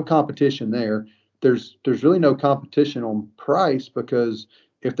there's no competition there. There's really no competition on price, because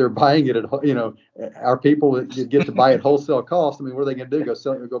if they're buying it at, our people that get to buy at wholesale cost, I mean, what are they going to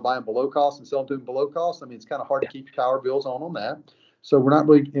do? Go buy them below cost and sell them to them below cost? I mean, it's kind of hard to keep your power bills on that. So we're not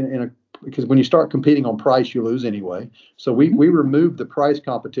really because when you start competing on price, you lose anyway. So we removed the price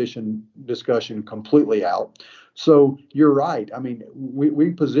competition discussion completely out. So you're right. I mean,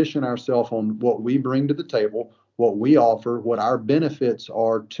 we position ourselves on what we bring to the table, what we offer, what our benefits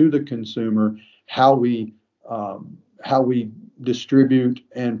are to the consumer, how we distribute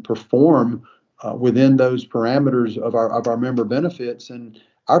and perform within those parameters of our member benefits. And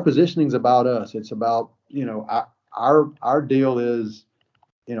our positioning is about us. It's about, our deal is,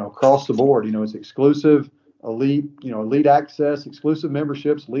 across the board. It's exclusive, elite access, exclusive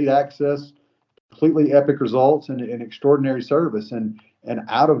memberships, elite access, completely epic results, and extraordinary service. And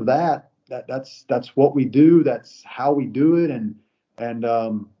out of that's what we do. That's how we do it. And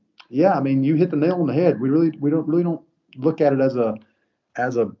yeah, I mean, you hit the nail on the head. We don't look at it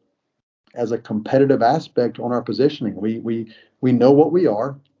as a competitive aspect on our positioning. We know what we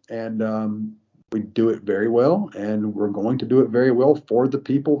are, and we do it very well, and we're going to do it very well for the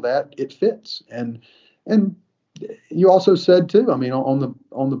people that it fits. And you also said too, I mean, on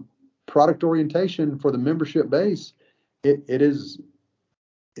the product orientation for the membership base, it's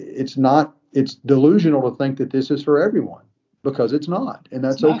delusional to think that this is for everyone, because it's not, and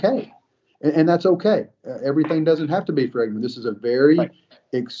that's okay. And that's okay. Everything doesn't have to be for everyone. This is a very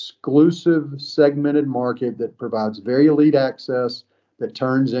exclusive, segmented market that provides very elite access that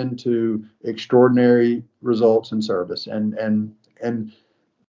turns into extraordinary results and service. And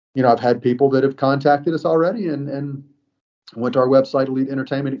I've had people that have contacted us already and went to our website,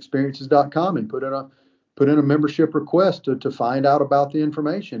 eliteentertainmentexperiences.com, and put in a membership request to find out about the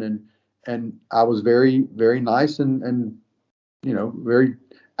information. And I was very, very nice and very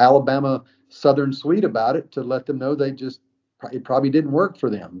Alabama Southern sweet about it, to let them know it probably didn't work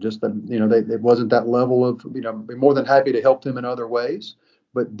for them. Just that, it wasn't that level of, be more than happy to help them in other ways,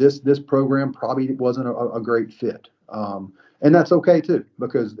 but this program probably wasn't a great fit. And that's okay too,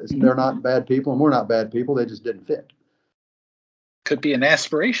 because they're not bad people and we're not bad people. They just didn't fit. Could be an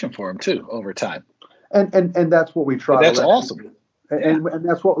aspiration for them too over time. And that's what we try. That's awesome. And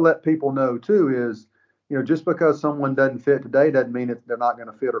that's what we let people know too is, just because someone doesn't fit today doesn't mean they're not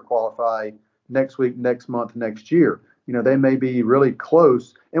going to fit or qualify next week, next month, next year. They may be really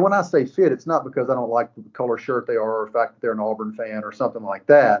close. And when I say fit, it's not because I don't like the color shirt they are, or the fact that they're an Auburn fan or something like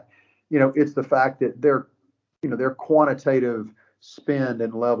that. It's the fact that their quantitative spend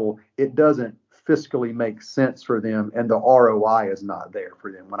and level, it doesn't fiscally make sense for them, and the ROI is not there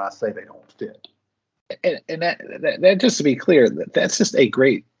for them when I say they don't fit. And that just to be clear, that's just a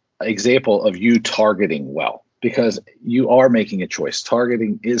great example of you targeting well, because you are making a choice.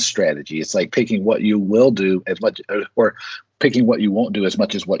 Targeting is strategy. It's like picking what you will do as much, or picking what you won't do as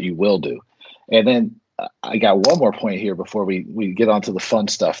much as what you will do. And then I got one more point here before we get onto the fun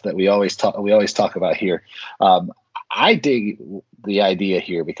stuff that we always talk about here. I dig the idea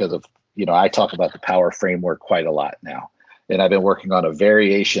here because of, I talk about the power framework quite a lot now, and I've been working on a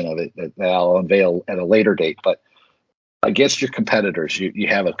variation of it that I'll unveil at a later date. But against your competitors, you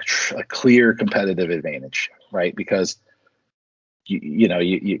have a clear competitive advantage, right? Because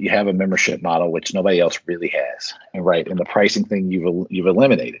you have a membership model which nobody else really has, and the pricing thing you've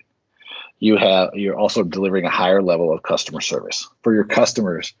eliminated. You're also delivering a higher level of customer service for your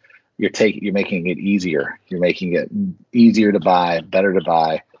customers. You're making it easier. You're making it easier to buy, better to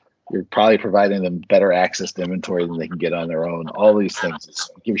buy. You're probably providing them better access to inventory than they can get on their own. All these things, it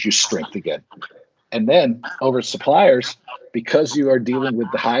gives you strength again. And then over suppliers, because you are dealing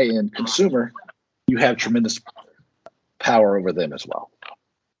with the high-end consumer, you have tremendous power over them as well.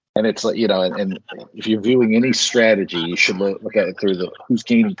 And it's like, and if you're viewing any strategy, you should look at it through who's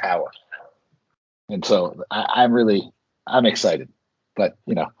gaining power. And so I'm excited. But,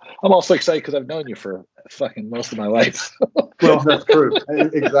 I'm also excited because I've known you for fucking most of my life. Well, that's true.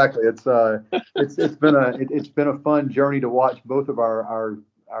 Exactly. It's been a fun journey to watch both of our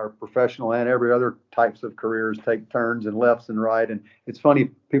professional and every other types of careers take turns and lefts and right. And it's funny,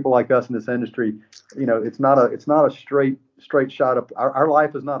 people like us in this industry, it's not a straight shot up. Our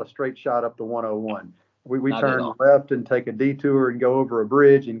life is not a straight shot up the 101. We turn left and take a detour and go over a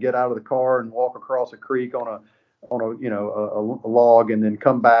bridge and get out of the car and walk across a creek on a log, and then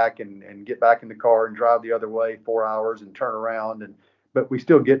come back and get back in the car and drive the other way 4 hours and turn around, but we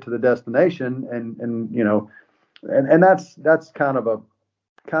still get to the destination, and that's kind of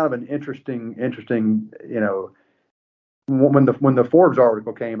an interesting when the Forbes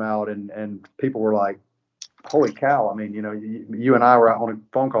article came out and people were like, holy cow. I mean, you and I were out on a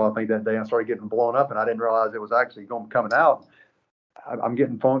phone call, I think, that day, and I started getting blown up, and I didn't realize it was actually coming out. I'm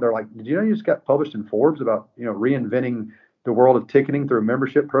getting phone. They're like, did you know you just got published in Forbes about, reinventing the world of ticketing through a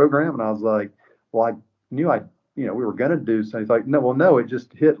membership program? And I was like, well, I knew we were going to do something. He's like, no, it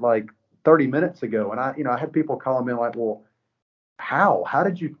just hit like 30 minutes ago. And I had people calling me like, well, how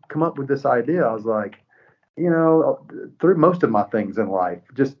did you come up with this idea? I was like, through most of my things in life,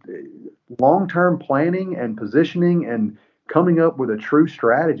 just long-term planning and positioning and coming up with a true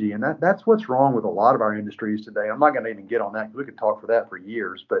strategy. And that's what's wrong with a lot of our industries today. I'm not going to even get on that, because we could talk for that for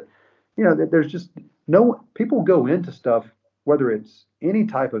years, but there's just people go into stuff, whether it's any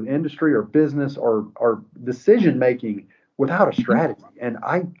type of industry or business or decision making, without a strategy. And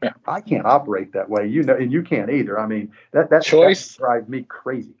I can't operate that way, and you can't either. I mean, that choice drives me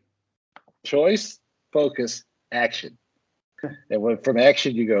crazy. Choice, focus, action. And from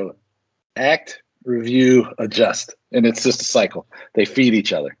action, you go act, review, adjust, and it's just a cycle. They feed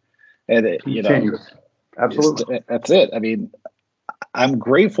each other, and absolutely, that's it. I mean, I'm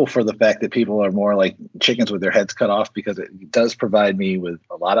grateful for the fact that people are more like chickens with their heads cut off, because it does provide me with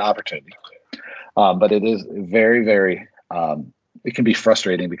a lot of opportunity. But it is very, very. It can be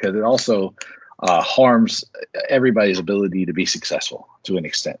frustrating because it also harms everybody's ability to be successful to an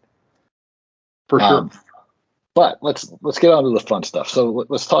extent. For sure. But let's get on to the fun stuff. So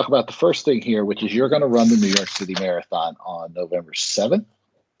let's talk about the first thing here, which is you're going to run the New York City Marathon on November 7th,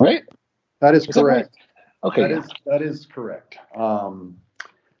 right? That is correct. Right? Okay. That is correct.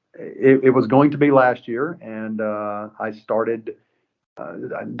 It was going to be last year, and I started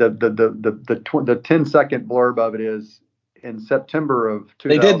the 10-second blurb of it is in September of 2000.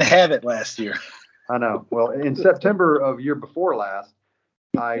 They didn't have it last year. I know. Well, in September of year before last,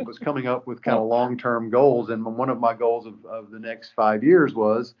 I was coming up with kind of long-term goals, and one of my goals of the next 5 years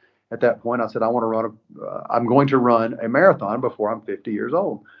was, at that point, I said I'm going to run a marathon before I'm 50 years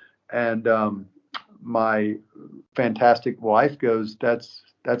old. And my fantastic wife goes, "That's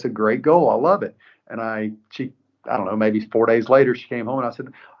a great goal. I love it." And I don't know, maybe 4 days later, she came home and I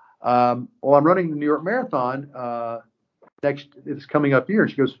said, "Well, I'm running the New York Marathon it's coming up year." And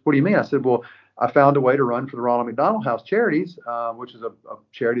she goes, "What do you mean?" I said, "Well, I found a way to run for the Ronald McDonald House Charities, which is a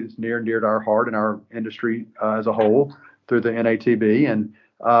charity that's near and dear to our heart and our industry as a whole through the NATB." And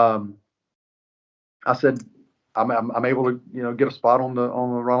I said, I'm able to, get a spot on the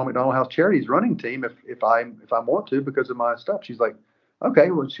Ronald McDonald House Charities running team if I want to because of my stuff. She's like, "Okay."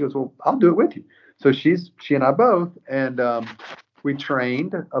 Well, she goes, "Well, I'll do it with you." So she and I both, and we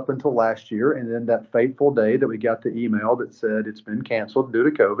trained up until last year, and then that fateful day that we got the email that said it's been canceled due to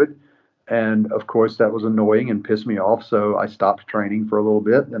COVID. And of course, that was annoying and pissed me off. So I stopped training for a little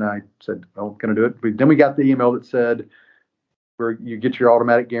bit. And I said, "I'm going to do it." Then we got the email that said, "You get your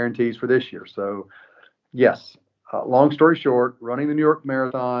automatic guarantees for this year." So, yes, long story short, running the New York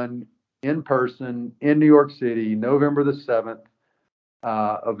Marathon in person in New York City, November the 7th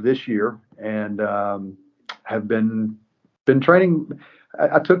of this year, and have been training.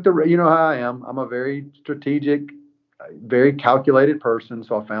 I took you know how I am. I'm a very strategic, very calculated person.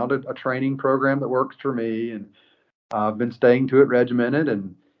 So I found a training program that works for me, and I've been staying to it regimented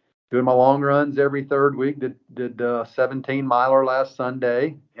and doing my long runs every third week. Did 17 miler last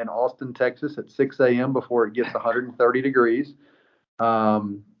Sunday in Austin, Texas at 6 a.m. before it gets 130 degrees.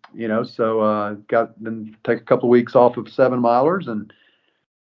 So then take a couple of weeks off of 7 milers and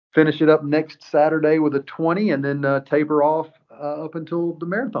finish it up next Saturday with a 20, and then taper off up until the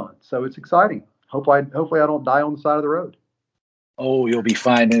marathon. So it's exciting. Hopefully I don't die on the side of the road. Oh, you'll be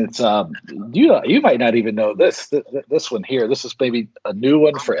fine. And it's you might not even know this one here. This is maybe a new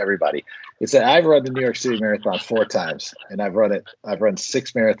one for everybody. It's that I've run the New York City Marathon 4 times, and I've run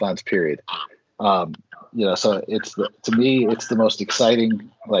 6 marathons. Period. So to me, it's the most exciting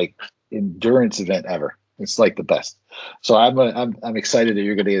endurance event ever. It's like the best. So I'm excited that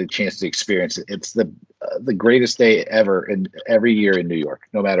you're going to get a chance to experience it. It's the greatest day ever in every year in New York,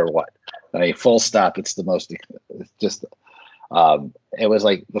 no matter what. I mean, full stop. It's the most. It's just. It was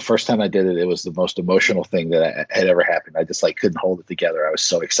like the first time I did it. It was the most emotional thing that had ever happened. I just couldn't hold it together. I was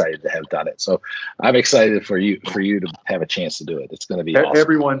so excited to have done it. So I'm excited for you to have a chance to do it. It's going to be awesome.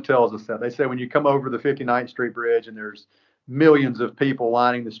 Everyone tells us that. They say when you come over the 59th Street Bridge and there's millions of people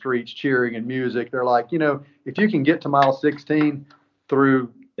lining the streets, cheering and music, they're like, if you can get to mile 16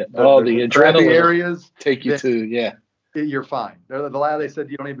 through the adrenaline areas, take you to you're fine. They said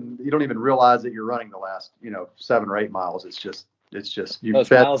you don't even realize that you're running the last 7 or 8 miles. It's just those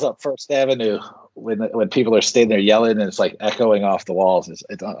miles up First Avenue when people are standing there yelling and it's like echoing off the walls. It's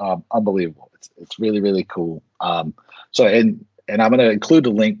unbelievable. It's really, really cool. And I'm going to include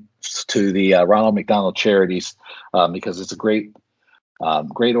the link to the Ronald McDonald Charities because it's a great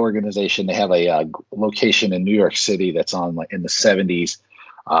organization. They have a location in New York City that's on in the 70s.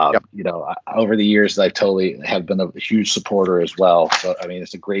 Over the years, I totally have been a huge supporter as well. So, I mean,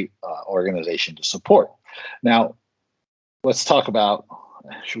 it's a great organization to support. Now, let's talk about,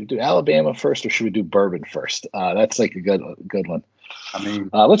 should we do Alabama first or should we do Bourbon first? That's a good one. I mean,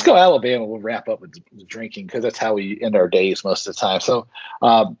 let's go Alabama. We'll wrap up with the drinking because that's how we end our days most of the time. So,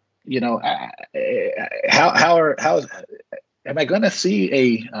 am I going to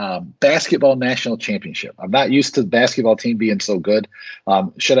see a basketball national championship? I'm not used to the basketball team being so good.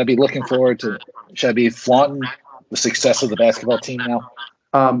 Should I be looking forward to? Should I be flaunting the success of the basketball team now?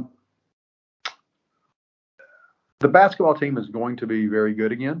 The basketball team is going to be very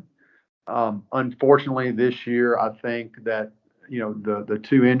good again. Unfortunately, this year, I think that the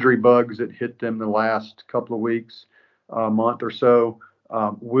 2 injury bugs that hit them the last couple of weeks, month or so,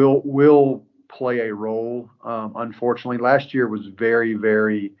 will play a role. Unfortunately, last year was very,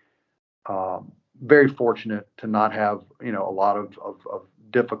 very, very fortunate to not have a lot of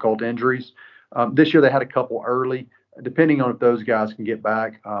difficult injuries. This year they had a couple early. Depending on if those guys can get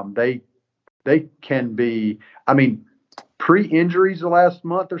back, they can be. I mean, pre-injuries the last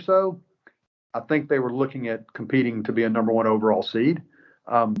month or so, I think they were looking at competing to be a number 1 overall seed.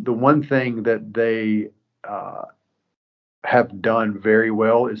 The one thing that they have done very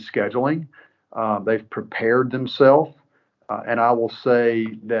well is scheduling. They've prepared themselves, and I will say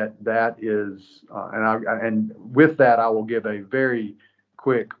that is, and with that, I will give a very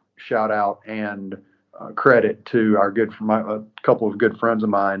quick shout out and credit to a couple of good friends of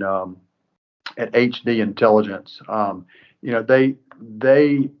mine at HD Intelligence. They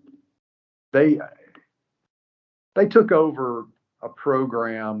they took over a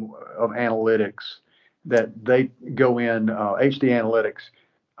program of analytics that they go in HD Analytics.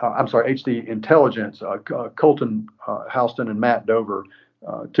 I'm sorry, HD Intelligence. Colton Houston and Matt Dover,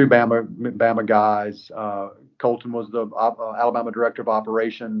 two Bama guys. Colton was the Alabama Director of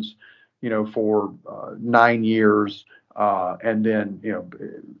Operations, for 9 years, and then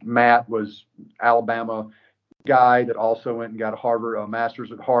Matt was Alabama guy that also went and got a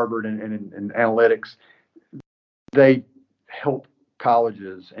master's at Harvard in analytics. They help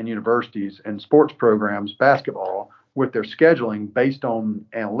colleges and universities and sports programs, basketball, with their scheduling based on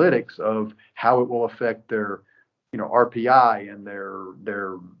analytics of how it will affect their, RPI and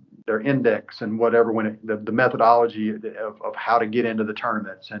their index and whatever, the methodology of how to get into the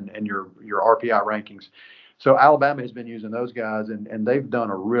tournaments and your RPI rankings. So Alabama has been using those guys, and they've done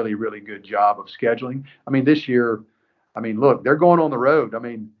a really, really good job of scheduling. I mean, this year, look, they're going on the road.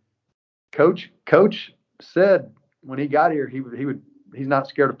 Coach said when he got here, he's not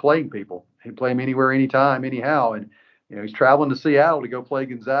scared of playing people. He'd play them anywhere, anytime, anyhow. And he's traveling to Seattle to go play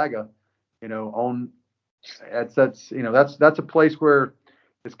Gonzaga. That's a place where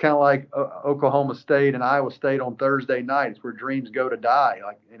it's kind of like Oklahoma State and Iowa State on Thursday nights, where dreams go to die,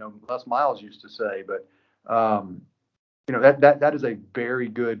 like Les Miles used to say. But that is a very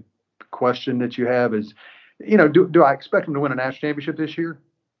good question that you have. Is do I expect them to win a national championship this year?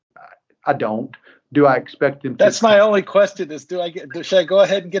 I don't. Do I expect them to? That's my only question is, should I go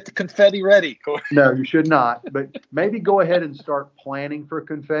ahead and get the confetti ready? No, you should not. But maybe go ahead and start planning for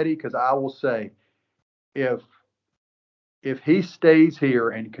confetti, because I will say, if he stays here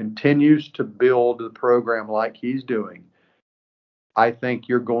and continues to build the program like he's doing, I think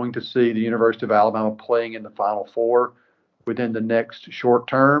you're going to see the University of Alabama playing in the Final Four within the next short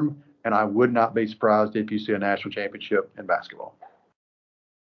term, and I would not be surprised if you see a national championship in basketball.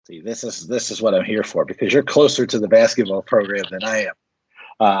 See, this is what I'm here for, because you're closer to the basketball program than I am.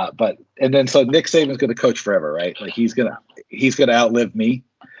 So Nick Saban's going to coach forever, right? Like he's gonna outlive me,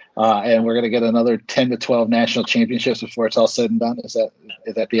 and we're going to get another 10 to 12 national championships before it's all said and done. Is that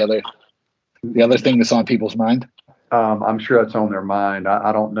the other thing that's on people's mind? I'm sure it's on their mind.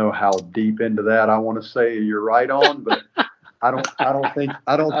 I don't know how deep into that I want to say you're right on, but I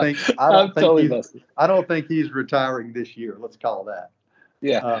don't think he's retiring this year. Let's call it that.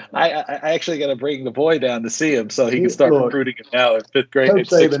 Yeah, I actually got to bring the boy down to see him so he can start recruiting him now in fifth grade.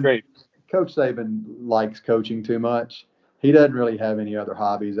 Sixth grade. Coach Saban likes coaching too much. He doesn't really have any other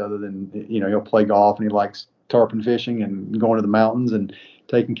hobbies other than he'll play golf, and he likes tarpon fishing and going to the mountains and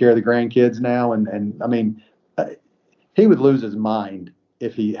taking care of the grandkids now. He would lose his mind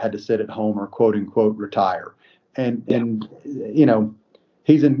if he had to sit at home or quote unquote retire. And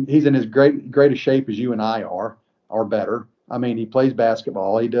he's in as greatest shape as you and I are, or better. He plays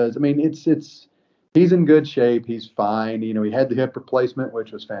basketball. He does. He's in good shape. He's fine. He had the hip replacement,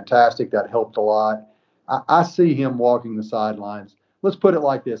 which was fantastic. That helped a lot. I see him walking the sidelines. Let's put it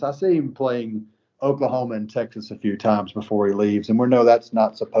like this. I see him playing Oklahoma and Texas a few times before he leaves. And we know that's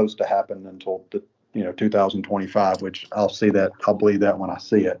not supposed to happen until 2025, which I'll believe that when I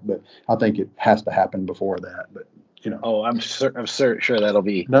see it. But I think it has to happen before that. But Oh, I'm sure that'll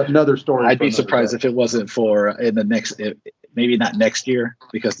be another story. I'd be surprised if it wasn't for in the next, maybe not next year,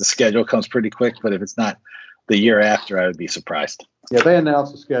 because the schedule comes pretty quick. But if it's not the year after, I would be surprised. Yeah, they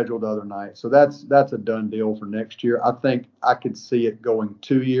announced the schedule the other night, so that's a done deal for next year. I think I could see it going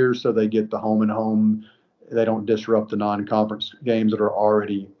 2 years, so they get the home and home. They don't disrupt the non-conference games that are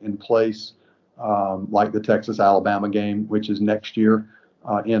already in place, like the Texas-Alabama game, which is next year.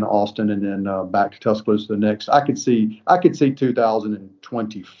 In Austin, and then back to Tuscaloosa the next. I could see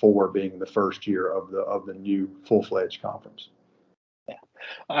 2024 being the first year of the new full-fledged conference. Yeah.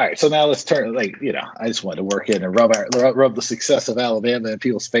 All right. So now let's turn. I just wanted to work in and rub the success of Alabama in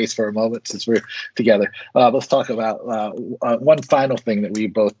people's face for a moment since we're together. Let's talk about one final thing that we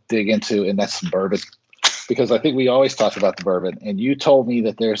both dig into, and that's bourbon. Because I think we always talk about the bourbon, and you told me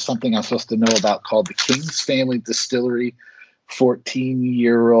that there's something I'm supposed to know about called the King's Family Distillery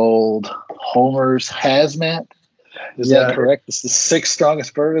 14-year-old Homer's Hazmat. Is that correct? It's the 6th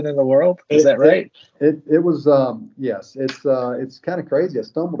strongest bourbon in the world. Is that right? It was, yes. It's kind of crazy. I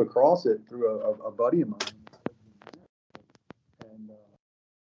stumbled across it through a buddy of mine. And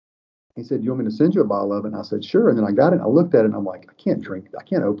He said, "You want me to send you a bottle of it?" And I said, "Sure." And then I got it. And I looked at it, and I'm like, I can't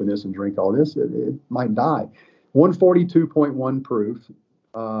open this and drink all this. It might die. 142.1 proof,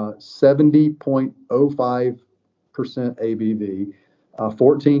 70.05% ABV,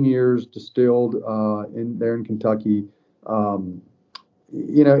 14 years distilled in there in Kentucky.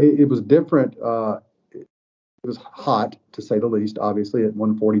 It was different. It was hot, to say the least, obviously at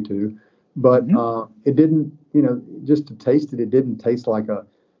 142, but it didn't, just to taste it, it didn't taste like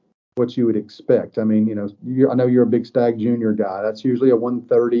what you would expect. I mean, I know you're a big Stag Junior guy. That's usually a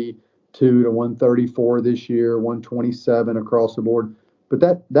 132 to 134 this year, 127 across the board. But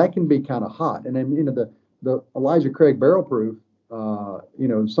that can be kind of hot. And then, the Elijah Craig barrel proof,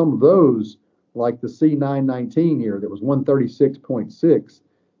 some of those, like the C919 here, that was 136.6,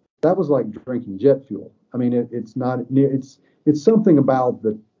 that was like drinking jet fuel. I mean, it's something about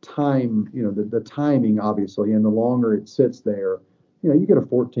the time, the timing, obviously, and the longer it sits there, you get a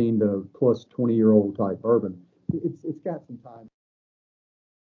 14 to plus 20-year-old type bourbon. It's got some time.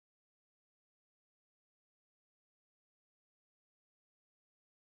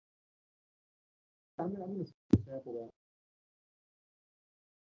 I'm going to sample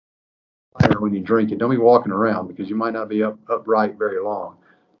that when you drink it. Don't be walking around because you might not be upright very long.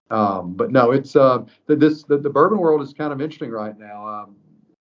 But no, it's the bourbon world is kind of interesting right now.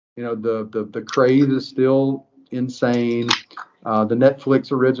 The craze is still insane. The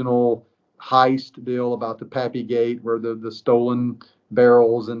Netflix original heist deal about the Pappy Gate, where the stolen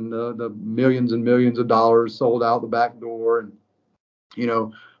barrels and the millions and millions of dollars sold out the back door, and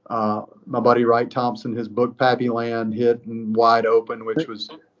my buddy Wright Thompson, his book Pappy Land hit and wide open, which was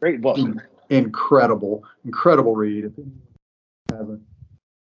great book, incredible read. If anyone hasn't,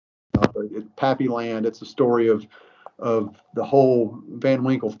 Pappy Land, it's a story of the whole Van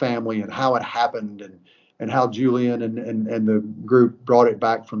Winkle family and how it happened, and how Julian and the group brought it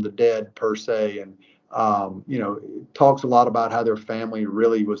back from the dead, per se. And it talks a lot about how their family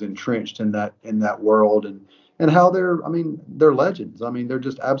really was entrenched in that world, and how they're legends. I mean, they're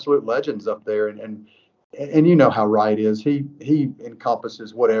just absolute legends up there. And you know how Wright is. He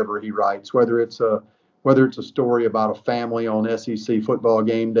encompasses whatever he writes, whether it's a story about a family on SEC football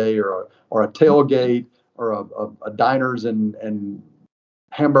game day, or a tailgate, or a diners and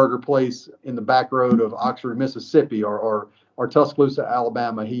hamburger place in the back road of Oxford, Mississippi, or Tuscaloosa,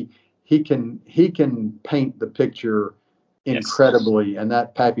 Alabama. He can paint the picture incredibly, and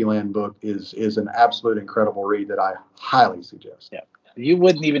that Pappy Land book is an absolute incredible read that I highly suggest. Yeah, you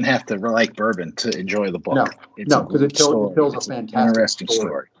wouldn't even have to like bourbon to enjoy the book. No, because it tells a fantastic, interesting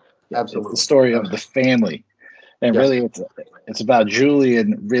story. Absolutely, it's the story of the family, and really, it's about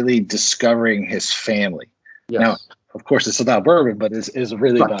Julian really discovering his family. Yes. Now, of course, it's about bourbon, but it's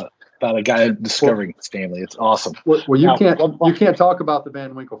really about a guy discovering his family. It's awesome. Well, you can't talk about the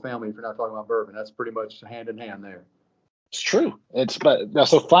Van Winkle family if you're not talking about bourbon. That's pretty much hand in hand there. It's true.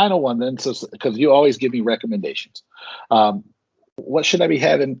 So final one then, because you always give me recommendations. What should I be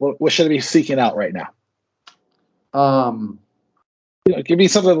having? What should I be seeking out right now? Give me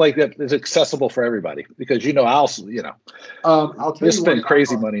something like that is accessible for everybody, because I'll tell you, spend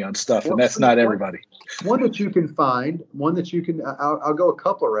crazy money on stuff, and that's not everybody. One that you can find, I'll go a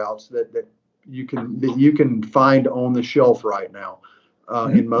couple of routes that you can find on the shelf right now,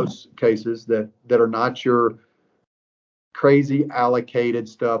 in most cases that are not your crazy allocated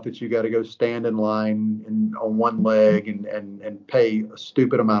stuff that you got to go stand in line and on one leg and pay a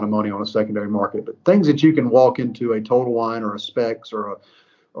stupid amount of money on a secondary market, but things that you can walk into a Total Wine or a Specs or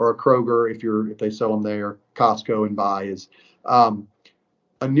a Kroger, if they sell them there, Costco, and buy is a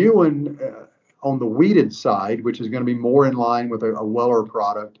new one on the weeded side, which is going to be more in line with a Weller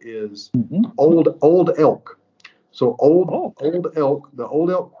product, is Old Elk. So Old Elk, the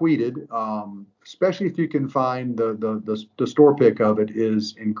Old Elk wheated, especially if you can find the store pick of it,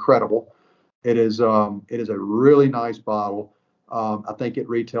 is incredible. It is a really nice bottle. I think it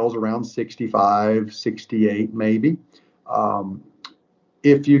retails around 65, 68 maybe.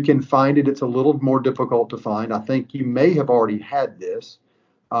 If you can find it, it's a little more difficult to find. I think you may have already had this.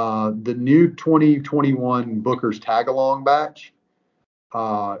 The new 2021 Booker's Tagalong batch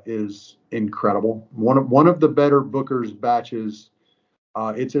is incredible. One of the better Booker's batches.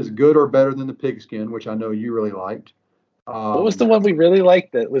 It's as good or better than the Pigskin, which I know you really liked. What was the one we really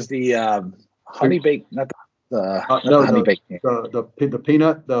liked? That was the honey baked, not the honey baked. The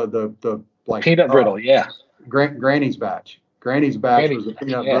peanut, the like peanut brittle, yeah. Granny's batch. Granny's batch was a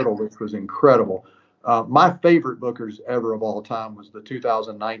peanut brittle, which was incredible. My favorite Booker's ever of all time was the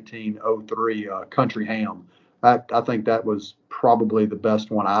 2019-03 Country Ham. I think that was probably the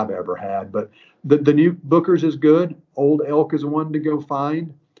best one I've ever had. But the new Booker's is good. Old Elk is one to go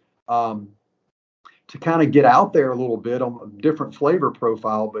find. to kind of get out there a little bit on a different flavor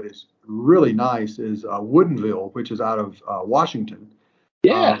profile, but it's really nice, is Woodinville, which is out of Washington.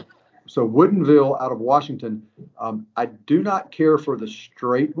 Yeah. So Woodinville out of Washington. I do not care for the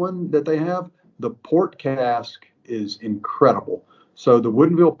straight one that they have. The port cask is incredible. So the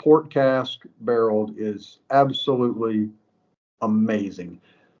Woodinville port cask barreled is absolutely amazing.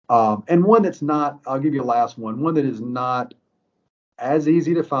 And one that's not, I'll give you a last one that is not as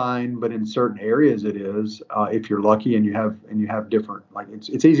easy to find, but in certain areas it is, if you're lucky and you have different, like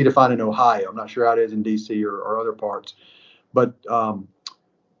it's easy to find in Ohio. I'm not sure how it is in DC or other parts, but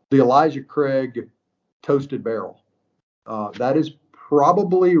the Elijah Craig toasted barrel, that is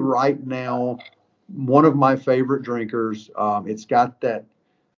probably right now one of my favorite drinkers. It's got that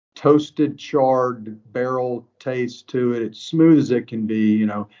toasted charred barrel taste to it. It's smooth as it can be,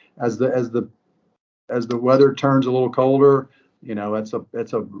 as the weather turns a little colder. It's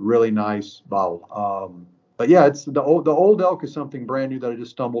a really nice bottle. But yeah, it's the Old Elk is something brand new that I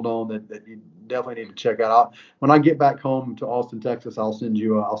just stumbled on that you definitely need to check out. When I get back home to Austin, Texas, I'll send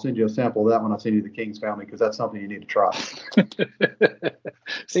you a sample of that when I send you the King's Family, because that's something you need to try.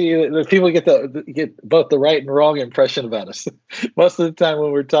 See, the people get both the right and wrong impression about us. Most of the time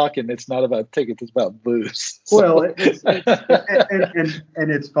when we're talking, it's not about tickets; it's about booze. So. Well, it's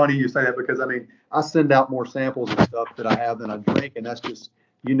funny you say that, because I send out more samples of stuff that I have than I drink, and that's just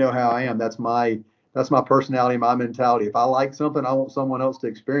how I am. That's my personality, my mentality. If I like something, I want someone else to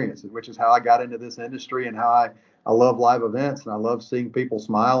experience it, which is how I got into this industry and how I love live events, and I love seeing people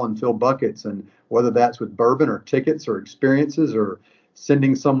smile and fill buckets. And whether that's with bourbon or tickets or experiences or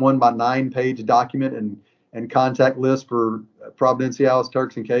sending someone my 9-page document and contact list for Providenciales,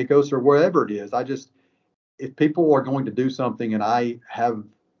 Turks and Caicos, or wherever it is, if people are going to do something and I have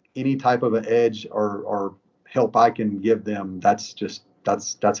any type of an edge or help I can give them, that's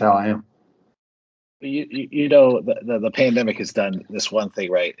how I am. The pandemic has done this one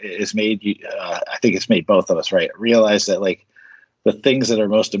thing, right? It's made you, I think it's made both of us, right, realize that like the things that are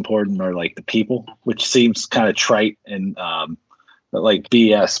most important are like the people, which seems kind of trite and like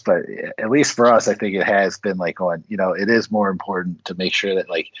BS, but at least for us, I think it has been like going, it is more important to make sure that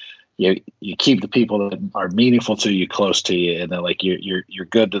like you keep the people that are meaningful to you close to you, and then like you're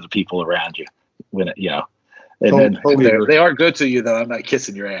good to the people around you when it, And then if they are good to you, though, I'm not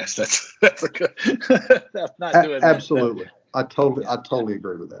kissing your ass. That's a good. I'm not doing that. Absolutely, I totally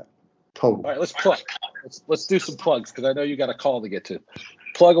agree with that. Totally. All right, let's plug. Let's do some plugs, because I know you got a call to get to.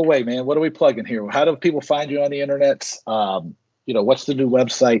 Plug away, man. What are we plugging here? How do people find you on the internet? What's the new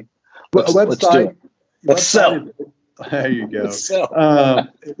website? Let's do it. Let's sell. There you go. Let's sell.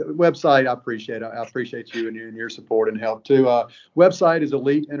 Website, I appreciate it. I appreciate you and your support and help too. Website is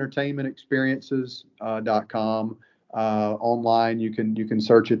EliteEntertainmentExperiences.com. Online, you can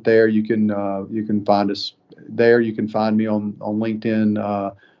search it there. You can find us there. You can find me on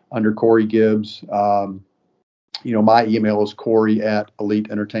LinkedIn under Corey Gibbs. My email is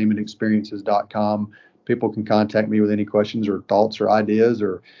Corey@EliteEntertainmentExperiences.com. People can contact me with any questions or thoughts or ideas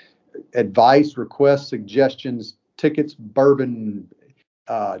or advice, requests, suggestions, tickets, bourbon,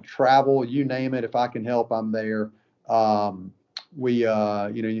 travel, you name it. If I can help, I'm there. If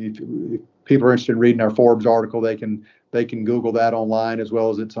people are interested in reading our Forbes article, they can Google that online, as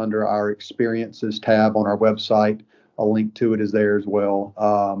well as it's under our experiences tab on our website. A link to it is there as well.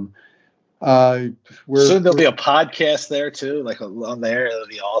 Soon there'll be a podcast there too, like on there. It'll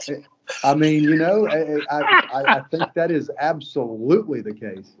be awesome. I think that is absolutely the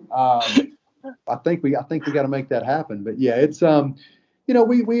case. I think we got to make that happen. But yeah, it's we're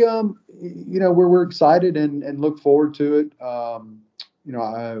excited and look forward to it. Our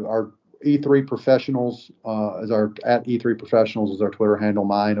E3 Professionals is our at E3 Professionals is our Twitter handle.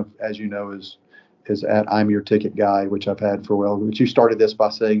 Mine, as you know, is at I'm Your Ticket Guy, which I've had for a while. Which you started this by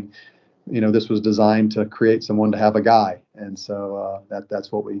saying, this was designed to create someone to have a guy, and so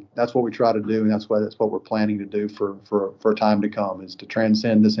that's what we try to do, and that's what we're planning to do for time to come, is to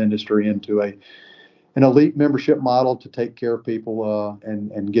transcend this industry into an elite membership model to take care of people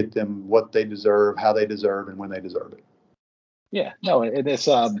and get them what they deserve, how they deserve, and when they deserve it. Yeah, no, and it's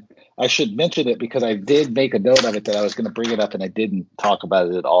I should mention it because I did make a note of it that I was going to bring it up and I didn't talk about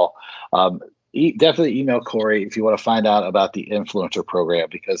it at all. Definitely email Corey if you want to find out about the influencer program,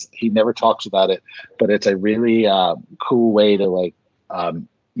 because he never talks about it, but it's a really cool way to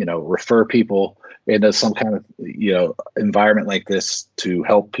refer people into some kind of environment like this to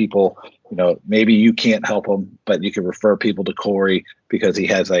help people. Maybe you can't help them, but you can refer people to Corey because he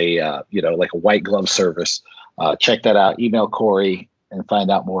has a like a white glove service. Check that out. Email Corey and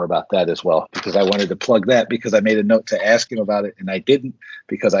find out more about that as well, because I wanted to plug that because I made a note to ask him about it and I didn't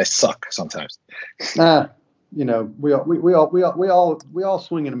because I suck sometimes. We all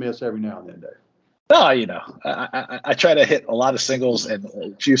swing and a miss every now and then, Dave. No, I try to hit a lot of singles and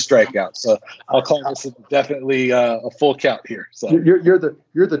a few strikeouts, so I'll call this definitely a full count here. So you're the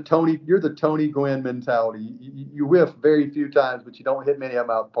Tony Gwynn mentality. You whiff very few times, but you don't hit many of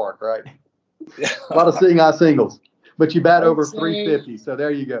them out of the park, right? A lot of seeing eye singles, but you bat over 350. So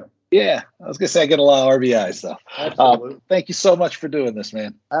there you go. Yeah, I was gonna say I get a lot of RBIs though. Absolutely. Thank you so much for doing this,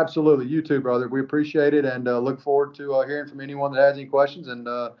 man. Absolutely, you too, brother. We appreciate it and look forward to hearing from anyone that has any questions. And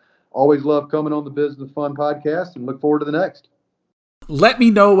always love coming on the Business of Fun podcast and look forward to the next. Let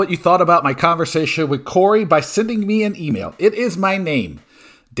me know what you thought about my conversation with Corey by sending me an email. It is my name,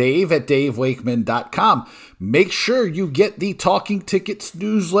 Dave@DaveWakeman.com. Make sure you get the Talking Tickets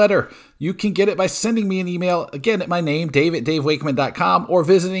newsletter. You can get it by sending me an email, again, at my name, Dave@DaveWakeman.com, or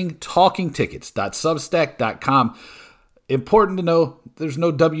visiting TalkingTickets.substack.com. Important to know, there's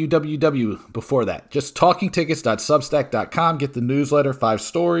no www before that. Just TalkingTickets.substack.com. Get the newsletter, 5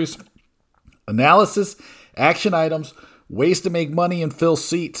 stories, analysis, action items, ways to make money and fill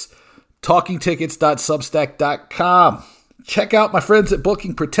seats. TalkingTickets.substack.com. Check out my friends at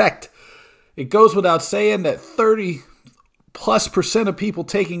Booking Protect. It goes without saying that 30+% of people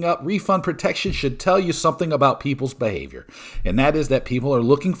taking up refund protection should tell you something about people's behavior. And that is that people are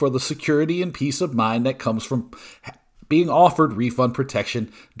looking for the security and peace of mind that comes from being offered refund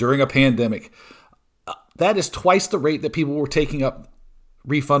protection during a pandemic. That is twice the rate that people were taking up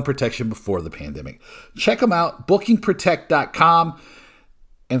refund protection before the pandemic. Check them out, bookingprotect.com,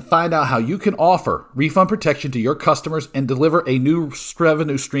 and find out how you can offer refund protection to your customers and deliver a new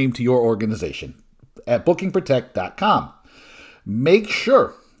revenue stream to your organization at bookingprotect.com. Make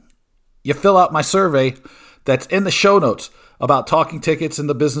sure you fill out my survey that's in the show notes about Talking Tickets and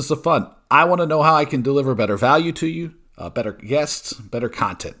the Business of Fun. I want to know how I can deliver better value to you, better guests, better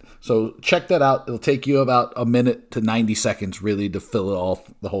content. So check that out. It'll take you about a minute to 90 seconds really to fill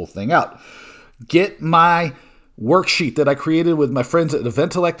the whole thing out. Get my worksheet that I created with my friends at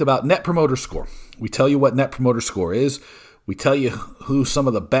Eventellect about Net Promoter Score. We tell you what Net Promoter Score is. We tell you who some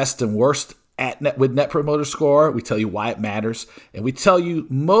of the best and worst with Net Promoter Score. We tell you why it matters. And we tell you,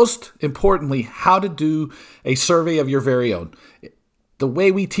 most importantly, how to do a survey of your very own. The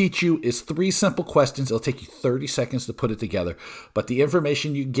way we teach you is 3 simple questions. It'll take you 30 seconds to put it together. But the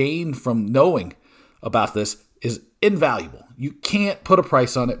information you gain from knowing about this is invaluable. You can't put a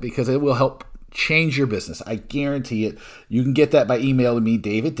price on it because it will help change your business. I guarantee it. You can get that by emailing me,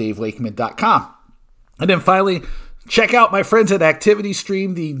 Dave@DaveWakeman.com. And then finally, check out my friends at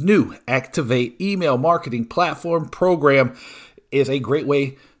ActivityStream. The new Activate email marketing platform program is a great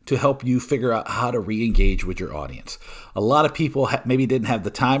way to help you figure out how to re-engage with your audience. A lot of people maybe didn't have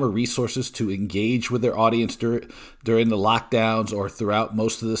the time or resources to engage with their audience during the lockdowns or throughout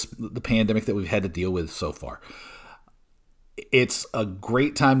most of the pandemic that we've had to deal with so far. It's a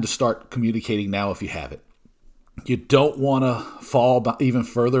great time to start communicating now if you have it. You don't want to fall even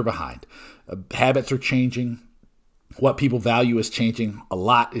further behind. Habits are changing. What people value is changing. A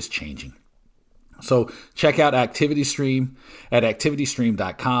lot is changing. So check out ActivityStream at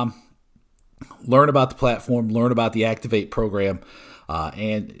activitystream.com. Learn about the platform. Learn about the Activate program.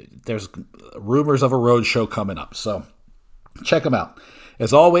 And there's rumors of a roadshow coming up. So check them out.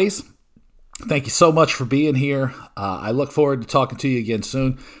 As always, thank you so much for being here. I look forward to talking to you again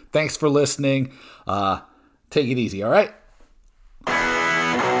soon. Thanks for listening. Take it easy, all right?